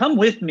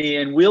with me,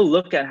 and we'll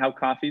look at how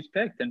coffee is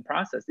picked and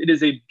processed. It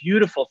is a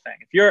beautiful thing.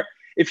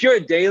 If you're a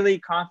daily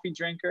coffee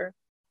drinker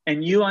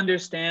and you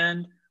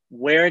understand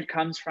where it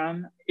comes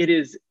from,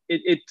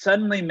 it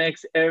suddenly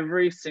makes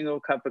every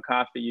single cup of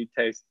coffee you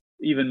taste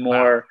even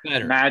more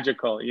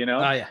magical, Oh,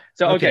 yeah.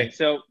 So, okay.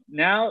 So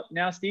now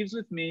Steve's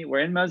with me. We're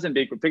in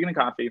Mozambique. We're picking the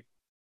coffee,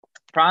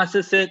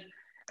 process it.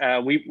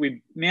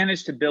 We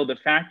managed to build a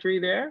factory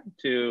there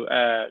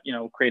to,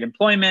 create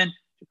employment,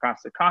 to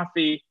process the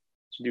coffee,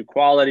 to do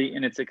quality,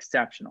 and it's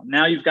exceptional.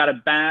 Now you've got a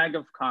bag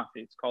of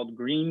coffee. It's called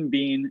green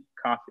bean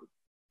coffee.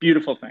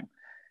 Beautiful thing.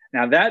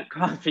 Now that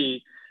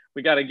coffee,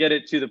 we got to get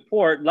it to the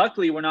port.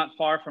 Luckily, we're not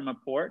far from a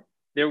port.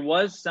 There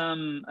was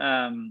and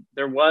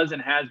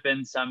has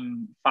been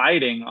some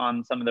fighting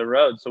on some of the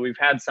roads. So we've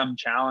had some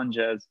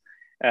challenges,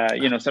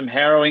 some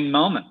harrowing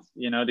moments,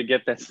 to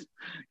get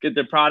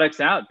the products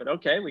out. But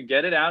okay, we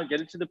get it out,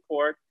 get it to the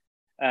port.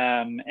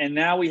 And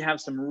now we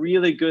have some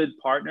really good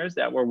partners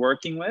that we're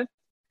working with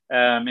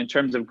in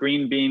terms of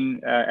green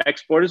bean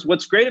exporters.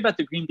 What's great about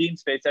the green bean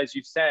space, as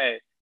you say,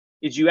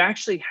 is you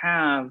actually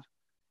have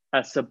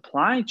a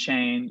supply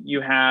chain.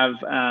 You have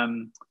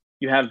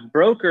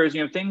brokers,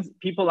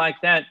 people like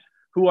that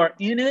who are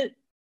in it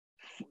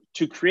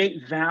to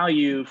create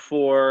value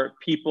for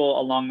people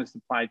along the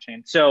supply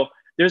chain. So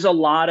there's a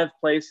lot of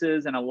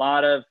places and a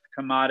lot of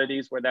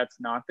commodities where that's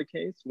not the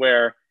case,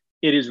 where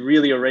it is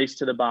really a race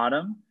to the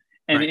bottom.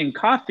 And right. In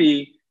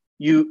coffee,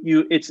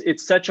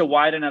 it's such a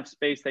wide enough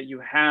space that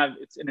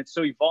it's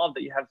so evolved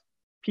that you have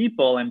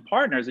people and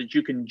partners that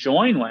you can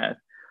join with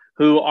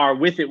who are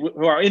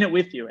in it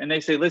with you. And they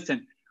say,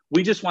 listen,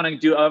 we just want to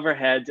do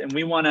overheads, and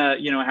we want to,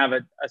 have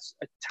a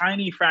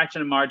tiny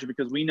fraction of margin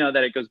because we know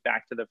that it goes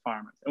back to the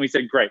farmers. And we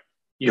said, great,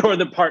 you're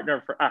the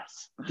partner for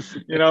us.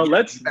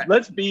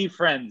 Let's be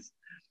friends.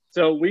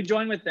 So we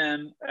join with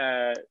them,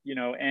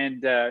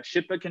 and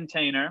ship a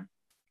container.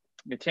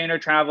 The container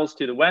travels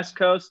to the West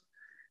Coast.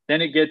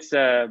 Then it gets,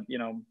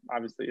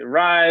 obviously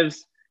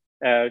arrives.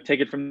 Take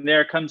it from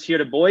there, comes here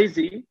to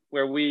Boise,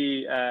 where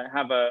we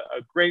have a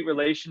great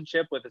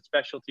relationship with a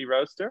specialty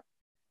roaster.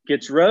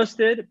 Gets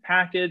roasted,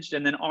 packaged,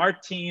 and then our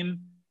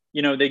team,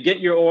 they get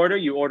your order.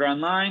 You order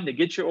online, they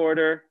get your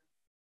order.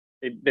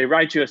 They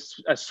write you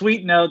a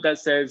sweet note that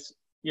says,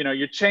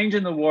 you're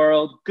changing the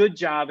world. Good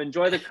job.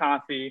 Enjoy the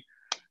coffee.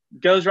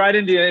 Goes right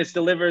into you. It's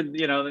delivered,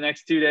 the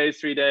next 2 days,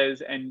 3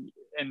 days. And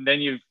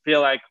then you feel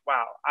like,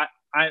 wow,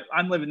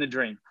 I'm living the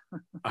dream.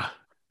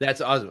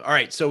 That's awesome. All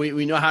right. So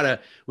we know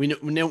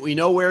we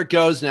know where it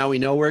goes. Now we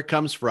know where it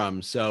comes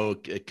from. So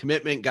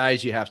commitment,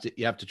 guys, you have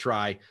to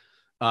try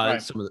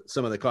right.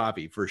 some of the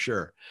coffee for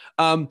sure.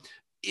 Matt,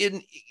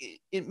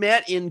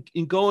 in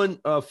going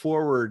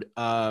forward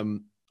a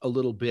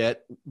little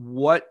bit,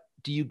 what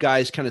do you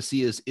guys kind of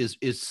see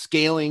is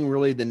scaling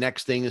really the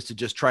next thing is to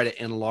just try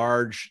to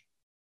enlarge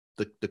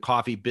the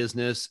coffee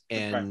business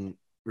and right.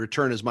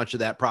 return as much of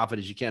that profit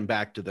as you can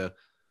back to the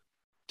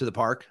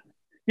park?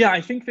 Yeah,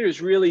 I think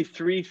there's really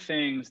three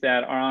things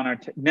that are on our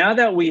now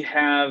that we've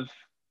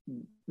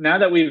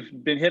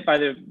been hit by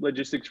the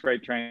logistics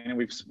freight train and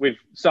we've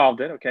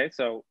solved it. Okay,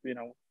 so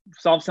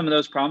solved some of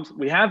those problems.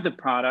 We have the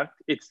product;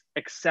 it's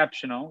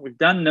exceptional. We've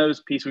done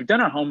nose piece. We've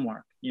done our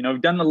homework.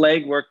 We've done the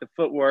leg work, the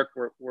footwork.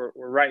 We're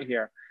right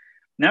here.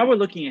 Now we're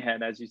looking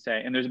ahead, as you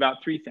say, and there's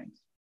about three things.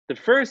 The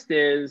first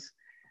is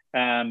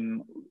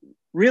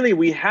really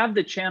we have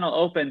the channel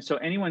open so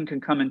anyone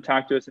can come and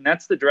talk to us, and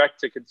that's the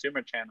direct to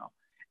consumer channel.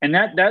 And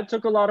that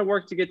took a lot of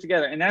work to get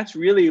together. And that's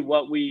really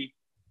what we've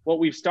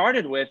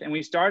started with. And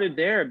we started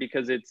there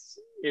because it's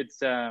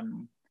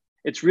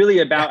really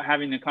about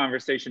having the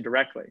conversation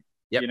directly,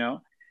 yep,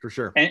 for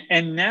sure.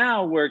 And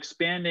now we're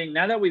expanding.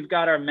 Now that we've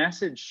got our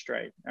messaging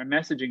straight,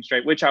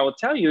 which I will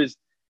tell you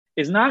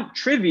is not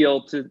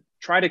trivial to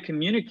try to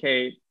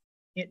communicate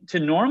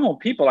to normal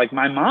people like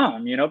my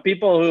mom,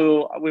 people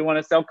who we want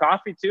to sell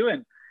coffee to,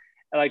 and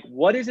like,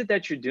 what is it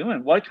that you're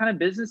doing? What kind of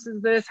business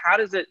is this? How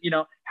does it,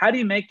 how do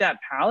you make that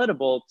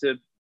palatable to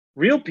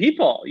real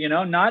people,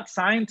 not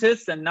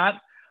scientists and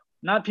not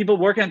people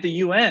working at the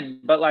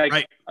UN, but like,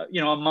 right.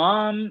 A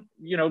mom,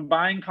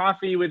 buying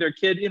coffee with her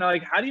kid,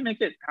 like, how do you make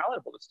it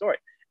palatable, the story?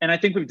 And I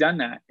think we've done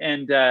that.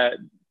 And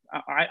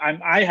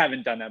I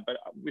haven't done that, but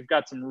we've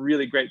got some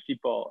really great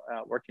people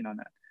working on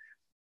that.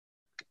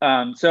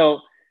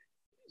 So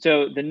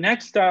the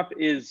next stop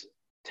is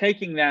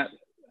taking that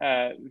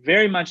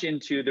very much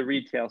into the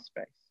retail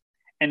space,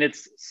 and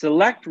it's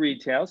select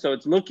retail. So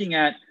it's looking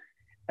at,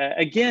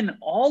 again,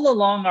 all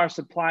along our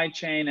supply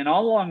chain and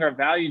all along our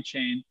value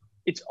chain,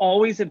 it's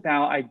always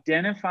about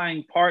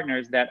identifying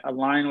partners that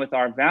align with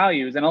our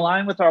values and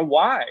align with our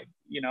why.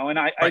 And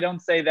I don't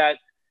say that,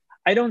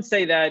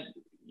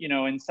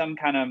 in some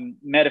kind of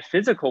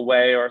metaphysical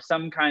way or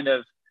some kind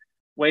of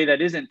way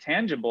that isn't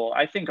tangible.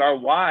 I think our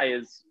why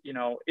is,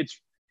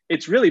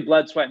 it's really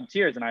blood, sweat, and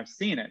tears, and I've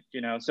seen it.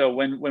 So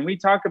when we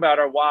talk about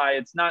our why,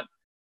 it's not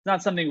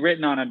something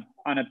written on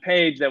a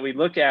page that we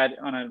look at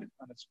on a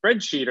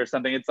spreadsheet or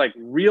something. It's like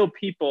real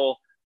people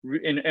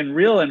and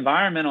real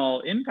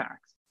environmental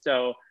impacts.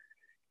 So,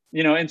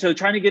 and so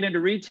trying to get into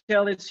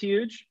retail is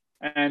huge.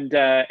 And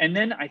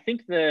then I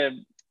think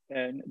the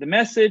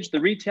message, the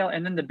retail,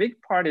 and then the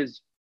big part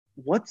is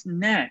what's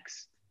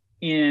next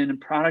in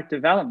product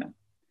development.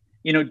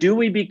 Do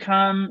we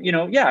become,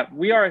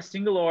 we are a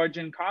single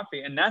origin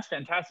coffee, and that's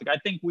fantastic. I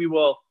think we're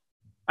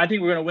going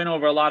to win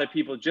over a lot of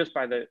people just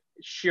by the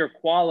sheer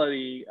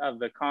quality of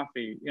the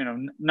coffee,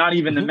 not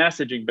even the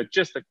messaging, but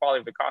just the quality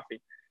of the coffee.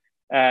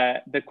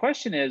 The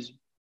question is,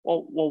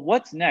 well,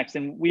 what's next?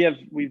 And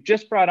we've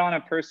just brought on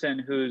a person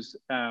whose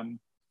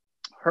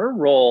her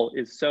role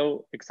is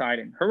so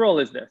exciting. Her role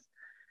is this: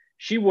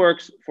 she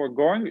works for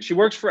Goran. She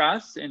works for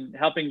us in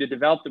helping to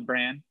develop the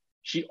brand.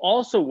 She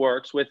also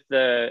works with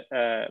the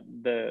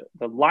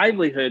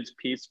livelihoods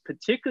piece,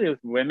 particularly with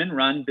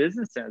women-run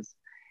businesses.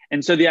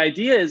 And so the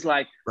idea is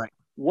like, right,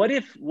 what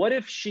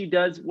if she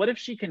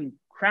can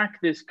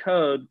crack this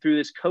code through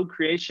this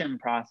co-creation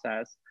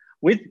process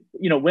with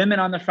women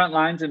on the front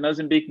lines in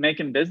Mozambique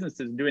making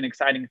businesses and doing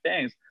exciting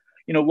things.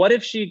 What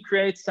if she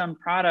creates some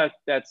product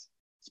that's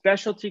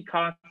specialty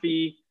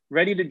coffee,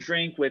 ready to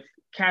drink with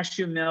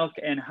cashew milk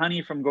and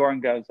honey from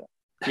Gorongosa,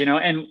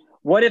 and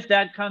what if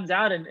that comes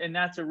out and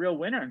that's a real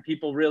winner and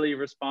people really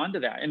respond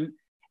to that? And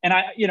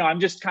I'm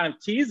just kind of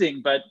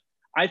teasing, but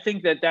I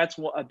think that that's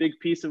a big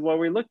piece of what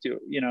we look to,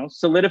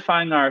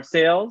 solidifying our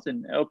sales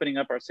and opening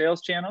up our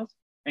sales channels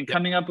and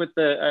coming up with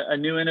a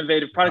new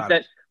innovative product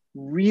that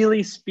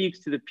really speaks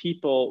to the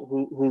people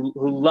who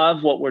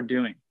love what we're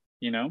doing,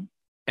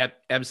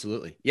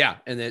 Absolutely. Yeah.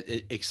 And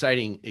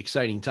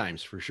exciting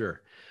times for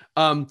sure.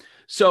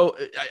 So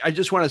I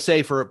just want to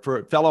say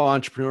for fellow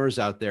entrepreneurs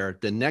out there,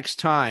 the next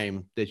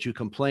time that you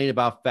complain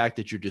about the fact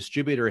that your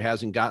distributor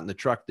hasn't gotten the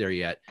truck there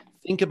yet,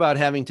 think about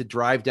having to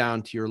drive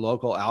down to your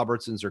local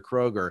Albertsons or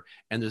Kroger,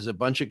 and there's a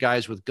bunch of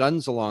guys with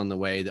guns along the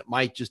way that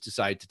might just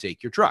decide to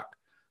take your truck.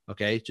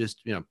 Okay.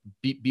 Just,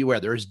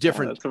 beware. There's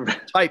different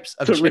types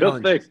of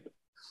challenges.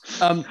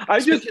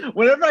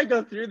 Whenever I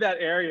go through that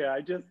area,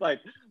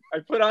 I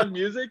put on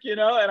music, and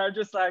I'm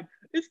just like,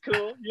 it's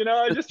cool.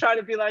 I just try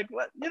to be like,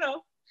 what,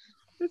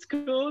 it's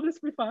cool. This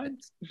will be fine.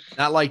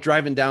 Not like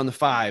driving down the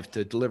 5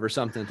 to deliver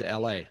something to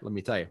LA. Let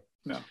me tell you.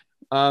 No.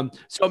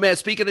 So Matt,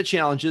 speaking of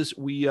challenges,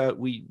 we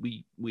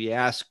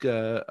ask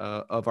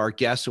of our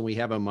guests when we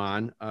have them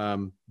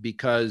on,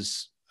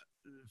 because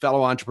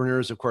fellow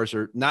entrepreneurs, of course,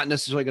 are not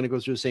necessarily going to go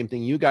through the same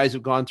thing you guys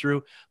have gone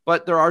through,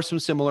 but there are some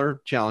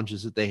similar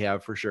challenges that they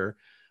have for sure.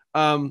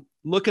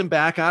 Looking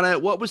back on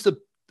it, what was the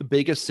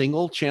biggest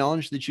single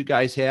challenge that you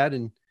guys had,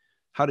 and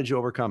how did you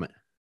overcome it?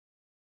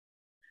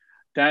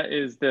 That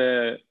is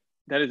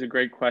a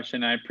great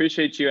question. I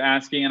appreciate you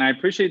asking, and I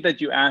appreciate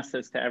that you asked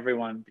this to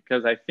everyone,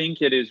 because I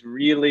think it is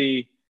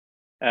really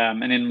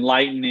an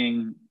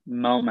enlightening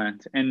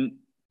moment. And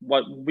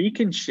what we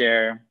can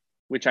share,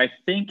 which I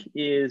think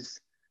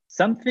is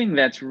something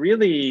that's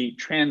really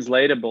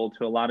translatable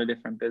to a lot of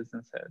different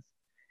businesses,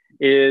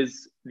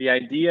 is the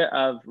idea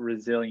of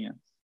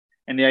resilience,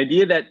 and the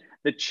idea that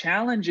the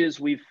challenges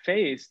we've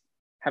faced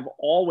have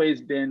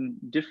always been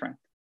different.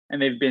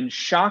 And they've been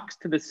shocks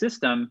to the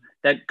system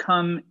that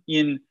come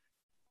in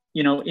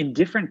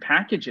different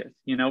packages,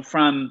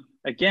 from,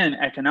 again,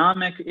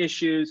 economic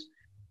issues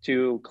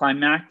to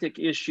climatic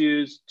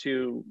issues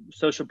to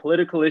social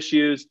political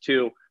issues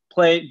to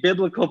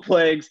biblical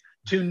plagues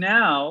to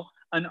now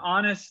an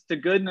honest to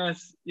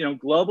goodness,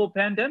 global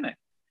pandemic.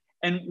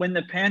 And when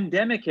the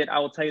pandemic hit, I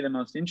will tell you the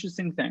most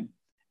interesting thing.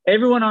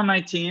 Everyone on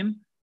my team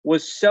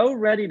was so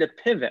ready to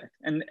pivot,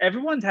 and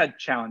everyone's had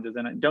challenges.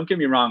 And don't get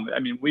me wrong. I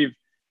mean,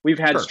 we've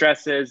had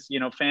stresses,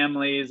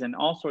 families and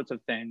all sorts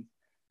of things.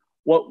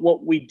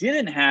 What we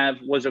didn't have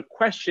was a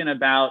question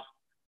about,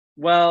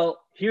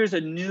 well, here's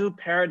a new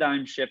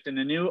paradigm shift and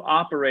a new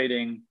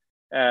operating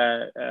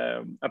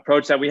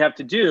approach that we have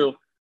to do.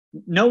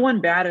 No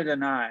one batted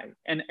an eye.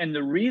 And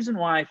the reason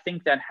why I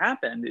think that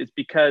happened is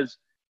because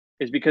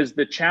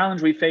the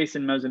challenge we face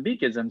in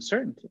Mozambique is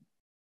uncertainty.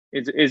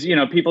 Is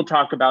people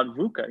talk about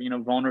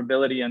VUCA,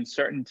 vulnerability,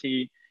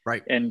 uncertainty,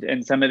 right,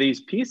 and some of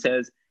these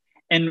pieces.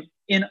 And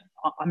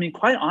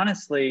quite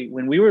honestly,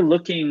 when we were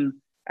looking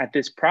at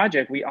this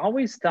project, we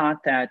always thought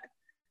that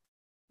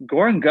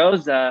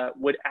Gorongosa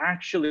would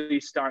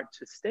actually start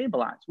to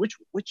stabilize, which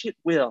it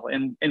will,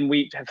 and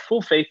we have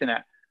full faith in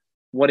that.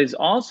 What is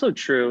also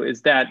true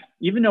is that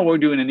even though we're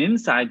doing an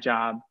inside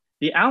job,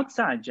 the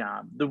outside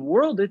job, the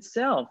world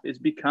itself is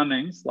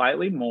becoming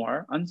slightly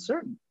more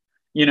uncertain,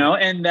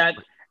 and that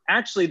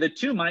actually the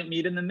two might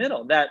meet in the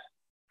middle, that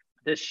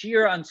the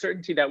sheer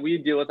uncertainty that we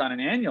deal with on an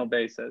annual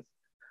basis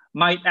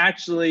might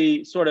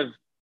actually sort of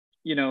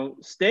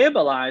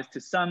stabilized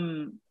to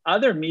some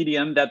other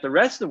medium that the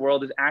rest of the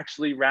world is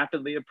actually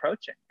rapidly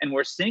approaching. And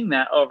we're seeing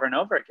that over and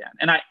over again.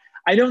 And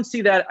I don't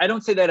see that. I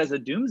don't say that as a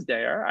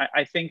doomsdayer.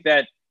 I think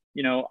that,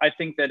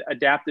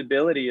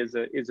 adaptability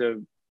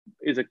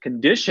is a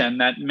condition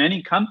that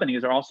many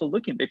companies are also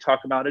looking. They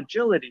talk about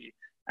agility,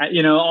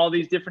 all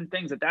these different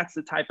things, that's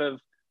the type of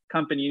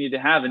company you need to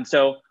have. And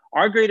so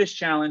our greatest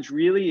challenge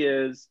really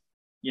is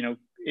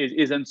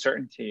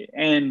uncertainty.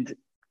 And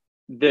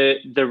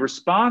the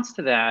response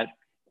to that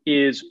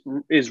is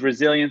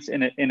resilience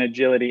and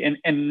agility,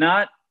 and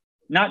not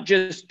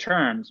just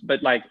terms,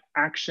 but like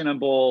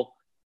actionable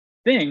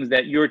things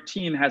that your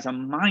team has a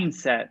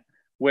mindset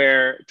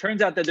where it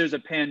turns out that there's a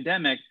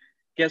pandemic.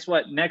 Guess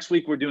what? Next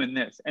week we're doing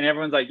this, and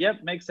everyone's like,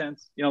 "Yep, makes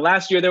sense."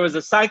 Last year there was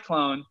a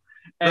cyclone,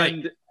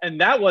 and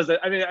that was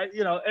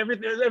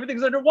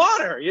everything's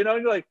underwater.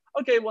 You're like,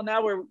 okay, well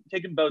now we're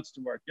taking boats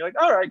to work. You're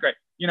like, all right, great.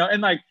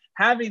 And like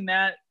having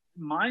that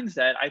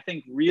mindset, I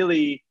think,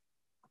 really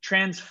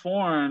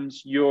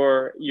transforms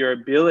your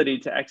ability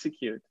to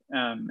execute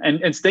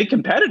and stay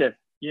competitive.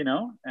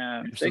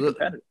 Stay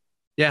competitive.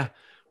 Yeah,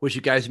 which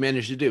you guys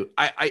managed to do.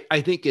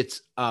 I think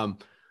it's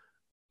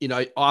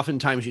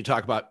oftentimes you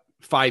talk about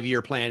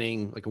 5-year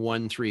planning, like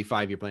 1, 3,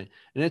 5-year plan.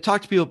 And I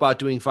talk to people about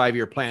doing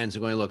 5-year plans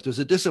and going, look, there's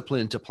a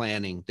discipline to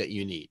planning that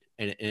you need,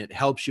 and it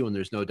helps you, and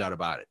there's no doubt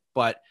about it.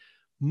 But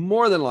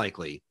more than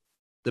likely,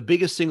 the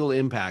biggest single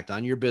impact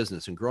on your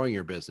business and growing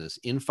your business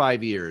in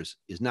 5 years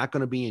is not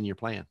going to be in your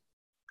plan.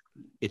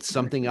 It's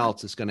something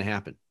else that's going to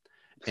happen.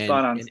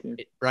 Spot on,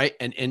 right.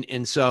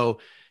 And so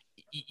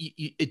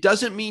it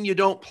doesn't mean you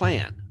don't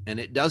plan, and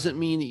it doesn't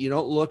mean that you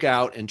don't look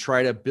out and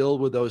try to build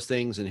with those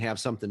things and have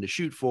something to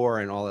shoot for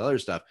and all the other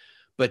stuff.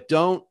 But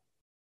don't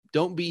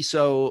be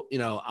so,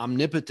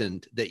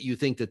 omnipotent that you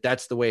think that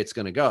that's the way it's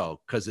going to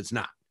go, because it's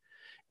not.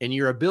 And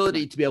your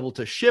ability to be able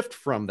to shift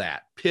from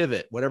that,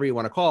 pivot, whatever you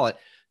want to call it,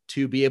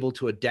 to be able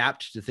to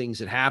adapt to things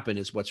that happen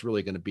is what's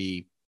really going to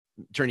be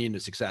turning into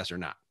success or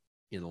not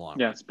in the long run.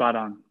 Yeah, spot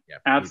on. Yeah,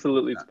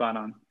 absolutely spot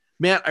on.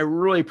 Matt, I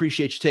really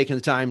appreciate you taking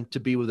the time to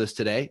be with us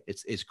today.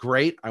 It's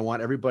great. I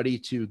want everybody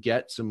to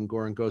get some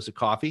Gorongosa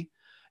coffee.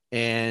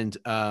 And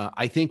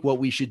I think what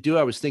we should do,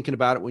 I was thinking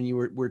about it when you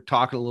were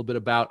talking a little bit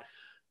about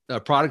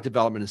product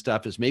development and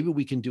stuff, is maybe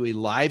we can do a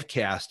live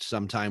cast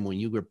sometime when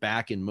you were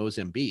back in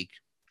Mozambique.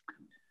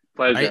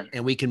 Pleasure. Right?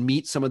 And we can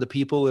meet some of the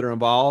people that are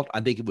involved. I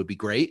think it would be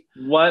great.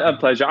 What a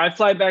pleasure. I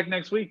fly back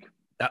next week.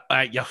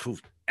 Yeah,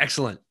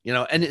 excellent.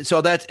 And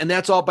so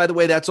that's all, by the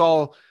way, that's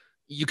all.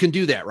 You can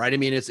do that, right? I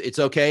mean, it's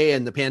okay.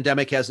 And the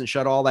pandemic hasn't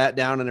shut all that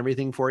down and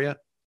everything for you.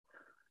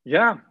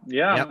 Yeah.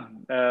 Yep.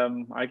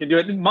 I can do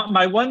it.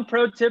 My one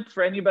pro tip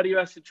for anybody who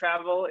has to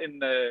travel in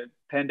the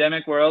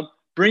pandemic world: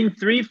 bring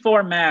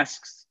 3-4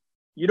 masks.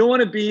 You don't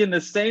want to be in the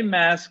same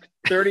mask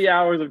 30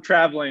 hours of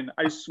traveling.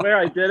 I swear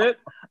I did it.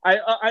 I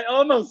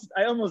almost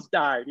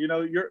died.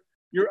 Your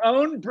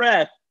own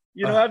breath.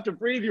 You don't have to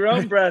breathe your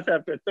own breath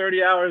after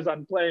 30 hours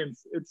on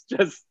planes. It's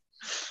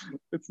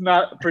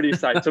not a pretty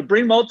sight. So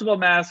bring multiple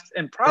masks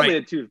and probably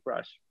a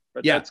toothbrush.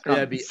 But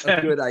that'd be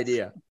a good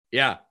idea.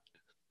 Yeah.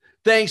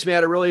 Thanks,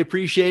 Matt. I really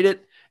appreciate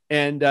it.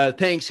 And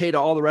thanks, to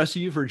all the rest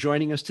of you for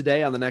joining us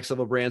today on the Next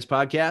Level Brands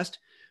podcast.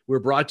 We're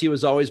brought to you,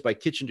 as always, by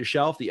Kitchen to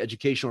Shelf, the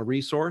educational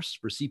resource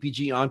for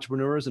CPG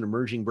entrepreneurs and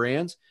emerging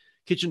brands.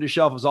 Kitchen to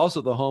Shelf is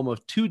also the home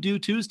of To Do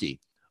Tuesday,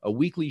 a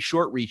weekly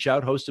short reach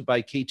out hosted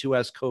by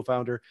K2S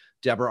co-founder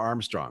Deborah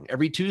Armstrong.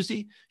 Every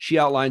Tuesday, she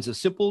outlines a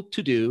simple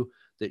to-do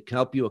that can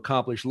help you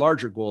accomplish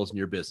larger goals in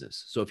your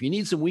business. So if you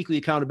need some weekly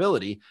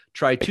accountability,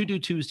 try To Do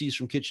Tuesdays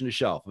from Kitchen to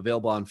Shelf,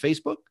 available on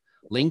Facebook,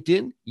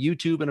 LinkedIn,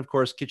 YouTube, and of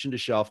course,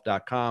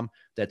 kitchen2shelf.com.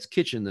 That's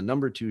kitchen,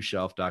 2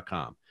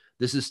 shelf.com.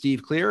 This is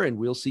Steve Clear, and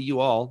we'll see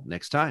you all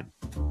next time.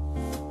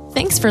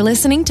 Thanks for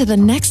listening to the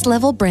Next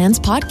Level Brands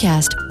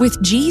podcast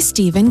with G.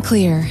 Stephen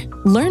Clear.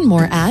 Learn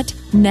more at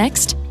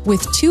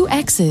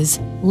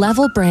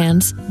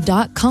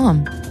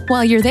levelbrands.com.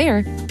 While you're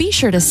there, be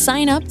sure to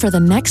sign up for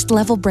the Next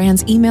Level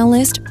Brands email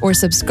list or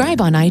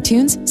subscribe on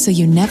iTunes so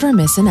you never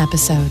miss an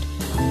episode.